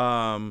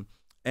 When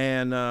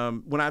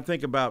I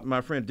think about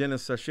my friend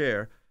Dennis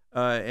Sacher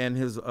and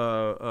his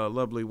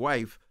lovely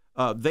wife,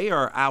 they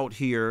are out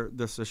here,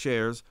 the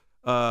Sachers,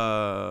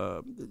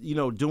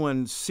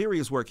 doing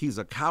serious work. He's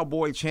a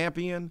cowboy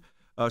champion.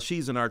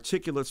 She's an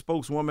articulate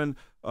spokeswoman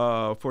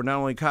for not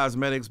only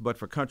cosmetics but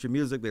for country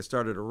music. They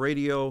started a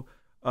radio,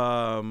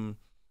 not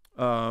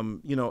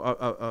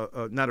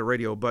a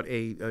radio, but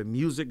a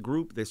music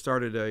group. They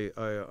started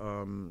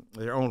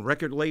their own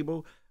record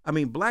label. I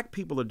mean, black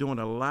people are doing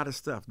a lot of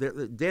stuff.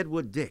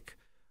 Deadwood Dick,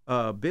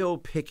 Bill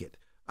Pickett.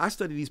 I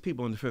studied these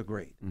people in the 5th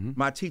grade.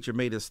 My teacher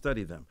made us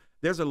study them.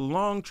 There's a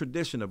long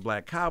tradition of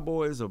black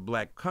cowboys, of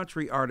black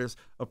country artists,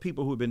 of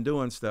people who've been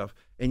doing stuff,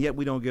 and yet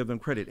we don't give them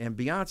credit. And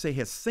Beyonce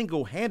has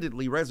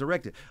single-handedly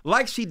resurrected,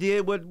 like she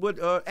did with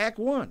Act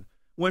One,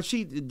 when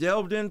she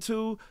delved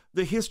into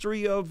the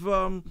history of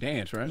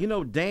dance,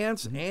 right?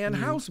 Dance and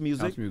house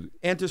music,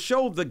 and to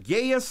show the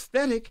gay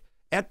aesthetic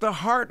at the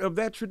heart of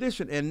that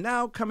tradition. And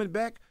now coming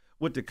back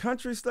with the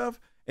country stuff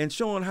and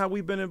showing how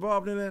we've been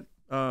involved in it.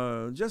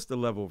 Just the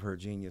level of her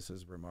genius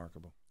is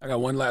remarkable. I got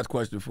one last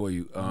question for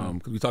you,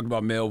 because we talked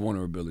about male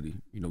vulnerability.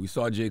 We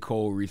saw J.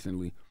 Cole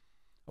recently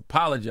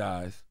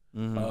apologize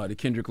to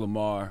Kendrick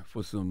Lamar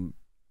for some,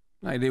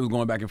 they was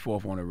going back and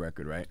forth on the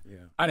record, right? Yeah.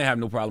 I didn't have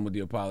no problem with the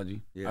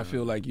apology. Yeah. I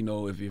feel like, if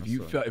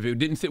it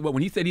didn't sit well,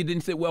 when he said he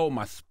didn't sit well with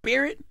my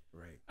spirit,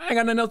 right, I ain't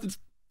got nothing else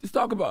to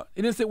talk about.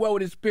 It didn't sit well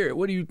with his spirit.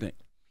 What do you think?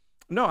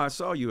 No, I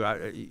saw you.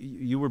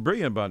 You were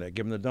brilliant about that,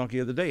 giving the donkey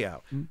of the day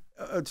out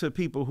to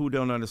people who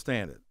don't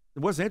understand it.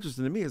 What's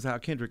interesting to me is how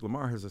Kendrick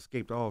Lamar has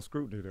escaped all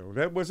scrutiny,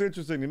 though. What's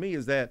interesting to me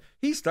is that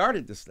he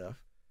started this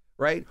stuff,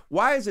 right?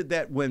 Why is it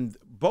that when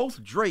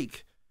both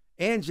Drake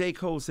and J.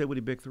 Cole said we're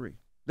the big three,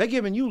 they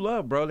giving you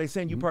love, bro. They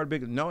saying you part of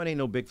big. No, it ain't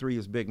no big three.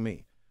 It's big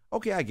me.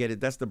 Okay, I get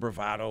it. That's the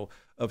bravado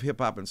of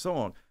hip hop and so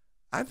on.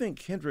 I think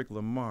Kendrick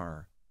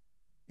Lamar,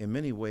 in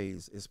many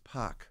ways, is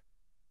Pac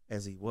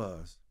as he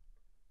was.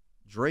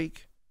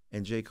 Drake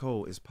and J.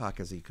 Cole is Pac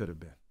as he could have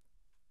been,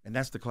 and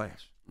that's the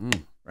clash,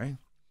 right?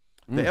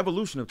 The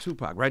evolution of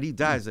Tupac, right? He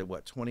dies at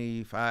what,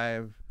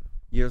 25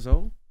 years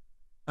old?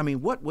 I mean,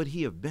 what would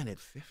he have been at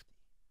 50?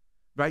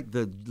 Right?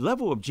 The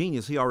level of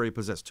genius he already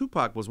possessed.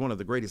 Tupac was one of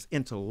the greatest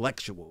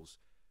intellectuals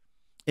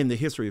in the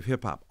history of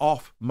hip hop,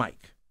 off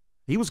mic.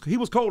 He was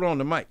cold on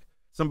the mic.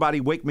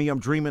 Somebody wake me, I'm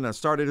dreaming. I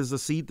started as a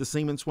seed, the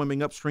semen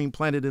swimming upstream,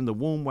 planted in the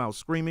womb while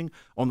screaming.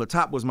 On the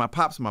top was my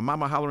pops, my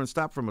mama hollering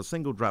stop from a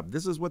single drop.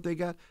 This is what they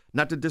got.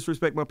 Not to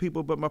disrespect my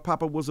people, but my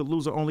papa was a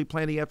loser. Only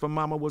plan he had for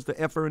mama was the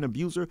effer and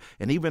abuser.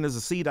 And even as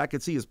a seed, I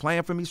could see his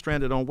plan for me,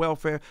 stranded on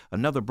welfare,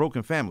 another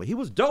broken family. He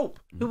was dope.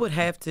 We would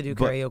have to do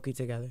karaoke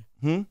together.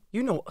 You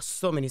know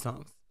so many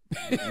songs.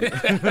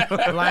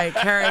 Like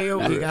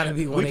karaoke gotta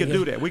be one. We could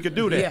do that. We could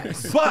do that.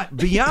 Yes. But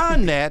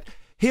beyond that,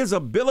 his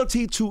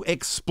ability to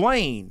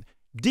explain,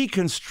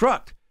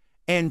 deconstruct,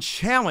 and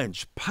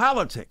challenge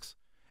politics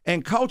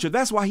and culture.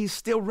 That's why he's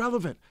still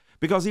relevant,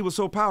 because he was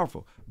so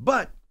powerful.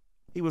 But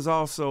he was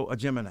also a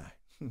Gemini,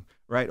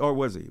 right? Or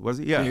was he? Was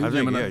he? Yeah, he was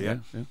Gemini. Yeah.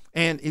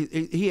 And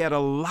he had a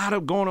lot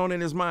of going on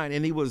in his mind,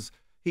 and he was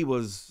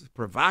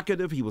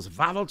provocative. He was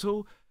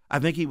volatile. I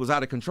think he was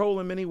out of control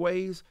in many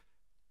ways.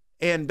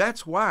 And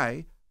that's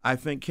why I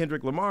think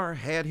Kendrick Lamar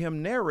had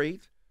him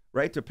narrate,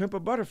 right, to Pimp a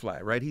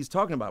Butterfly, right? He's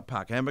talking about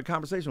Pac, having a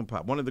conversation with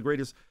Pac, one of the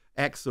greatest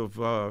acts of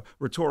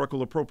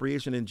rhetorical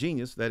appropriation and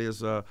genius, that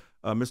is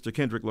Mr.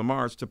 Kendrick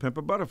Lamar's To Pimp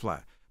a Butterfly.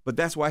 But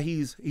that's why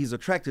he's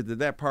attracted to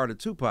that part of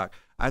Tupac.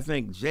 I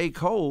think J.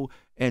 Cole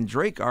and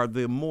Drake are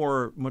the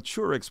more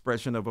mature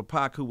expression of a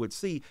Pac who would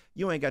see,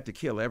 you ain't got to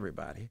kill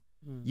everybody.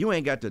 You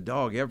ain't got to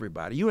dog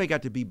everybody. You ain't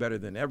got to be better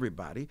than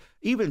everybody.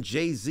 Even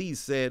Jay-Z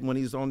said when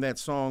he's on that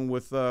song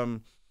with Lil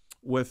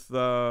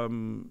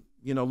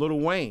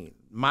Wayne,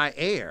 My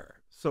Heir.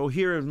 So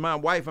here is my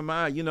wife and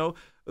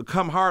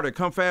come harder,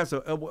 come faster.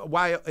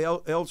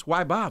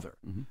 Why bother?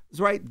 That's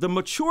right. The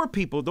mature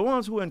people, the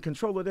ones who are in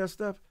control of their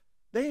stuff,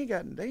 they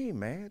ain't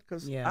mad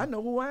because I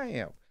know who I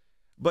am.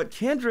 But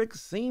Kendrick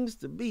seems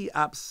to be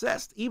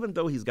obsessed, even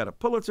though he's got a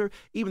Pulitzer,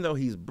 even though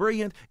he's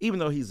brilliant, even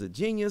though he's a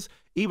genius,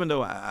 even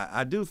though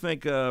I do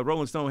think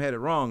Rolling Stone had it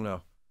wrong,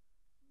 though.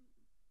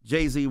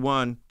 Jay-Z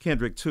 1,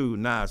 Kendrick 2,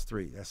 Nas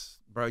 3.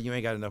 Bro, you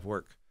ain't got enough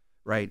work,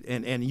 right?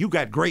 And you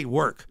got great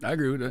work. I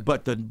agree with that.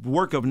 But the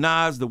work of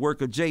Nas, the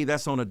work of Jay,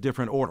 that's on a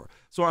different order.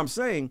 So I'm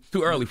saying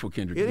too early for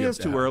Kendrick. It is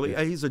too early.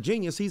 Yeah. He's a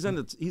genius. He's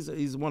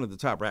one of the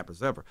top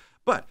rappers ever.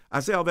 But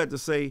I say all that to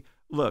say,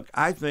 look,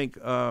 I think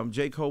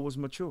J. Cole was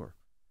mature.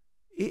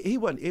 He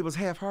wasn't. It was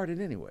half-hearted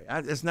anyway.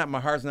 It's not.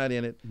 My heart's not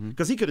in it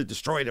because he could have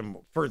destroyed him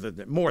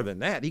more than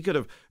that. He could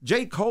have.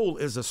 J. Cole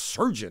is a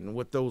surgeon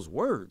with those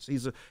words.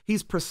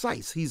 He's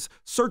precise. He's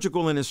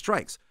surgical in his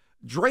strikes.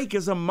 Drake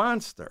is a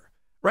monster,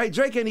 right?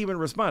 Drake ain't even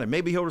responded.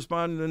 Maybe he'll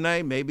respond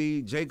tonight.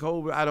 Maybe J.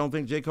 Cole. I don't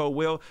think J. Cole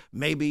will.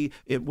 Maybe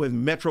with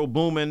Metro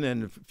booming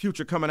and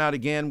Future coming out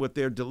again with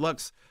their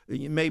deluxe.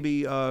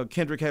 Maybe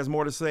Kendrick has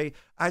more to say.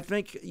 I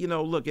think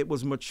look, it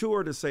was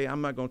mature to say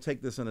I'm not going to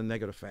take this in a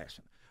negative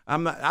fashion. I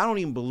don't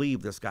even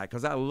believe this guy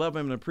because I love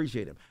him and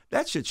appreciate him.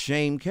 That should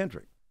shame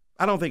Kendrick.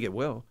 I don't think it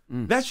will.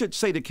 That should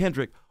say to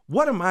Kendrick,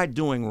 what am I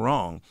doing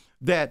wrong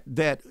that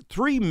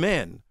 3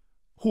 men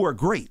who are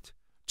great,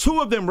 2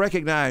 of them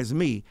recognize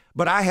me,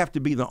 but I have to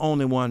be the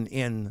only one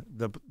in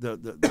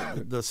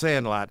the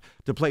sandlot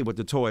to play with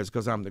the toys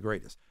because I'm the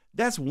greatest.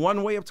 That's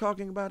one way of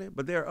talking about it,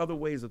 but there are other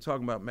ways of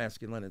talking about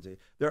masculinity.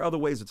 There are other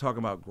ways of talking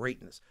about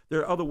greatness. There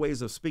are other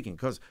ways of speaking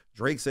because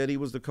Drake said he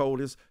was the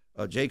coldest,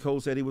 J.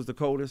 Cole said he was the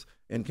coldest,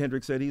 and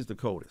Kendrick said he's the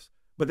coldest.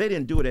 But they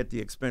didn't do it at the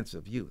expense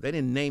of you. They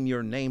didn't name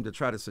your name to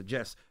try to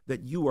suggest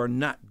that you are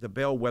not the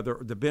bellwether,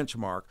 or the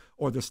benchmark,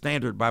 or the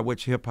standard by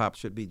which hip-hop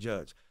should be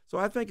judged. So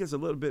I think it's a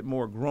little bit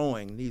more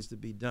growing needs to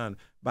be done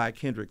by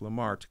Kendrick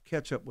Lamar to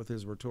catch up with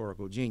his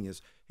rhetorical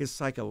genius, his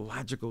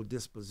psychological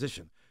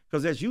disposition.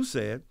 Because as you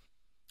said,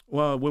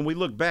 well, when we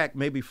look back,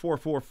 maybe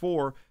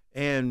 444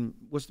 and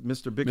what's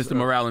Mr.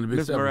 Morale and the Big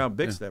Mr. Stepper. Morale,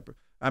 Big Stepper.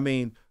 I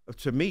mean,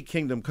 to me,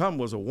 Kingdom Come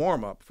was a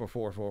warm-up for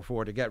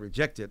 444 that got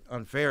rejected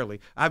unfairly.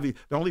 The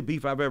only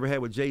beef I've ever had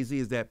with Jay-Z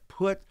is that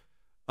put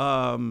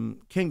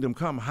Kingdom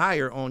Come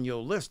higher on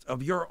your list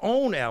of your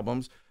own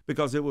albums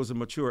because it was a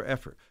mature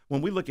effort.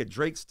 When we look at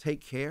Drake's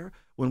Take Care,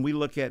 when we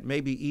look at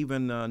maybe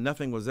even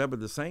Nothing Was Ever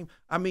the Same,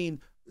 I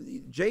mean,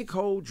 J.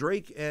 Cole,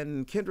 Drake,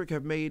 and Kendrick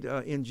have made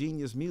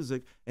ingenious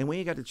music, and we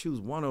ain't got to choose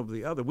one over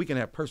the other. We can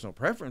have personal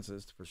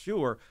preferences for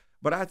sure,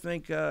 but I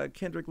think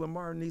Kendrick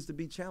Lamar needs to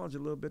be challenged a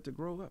little bit to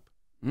grow up.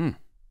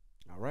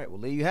 All right, well,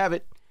 there you have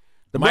it.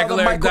 The Michael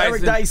Eric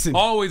Dyson.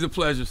 Always a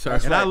pleasure, sir.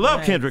 And I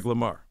love Kendrick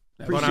Lamar.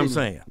 That's what I'm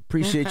saying.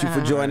 Appreciate you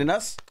for joining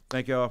us.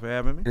 Thank y'all for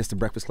having me. And it's The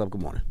Breakfast Club.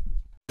 Good morning.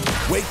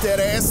 Wake that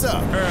ass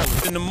up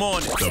Early in the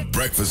morning. The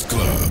Breakfast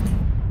Club.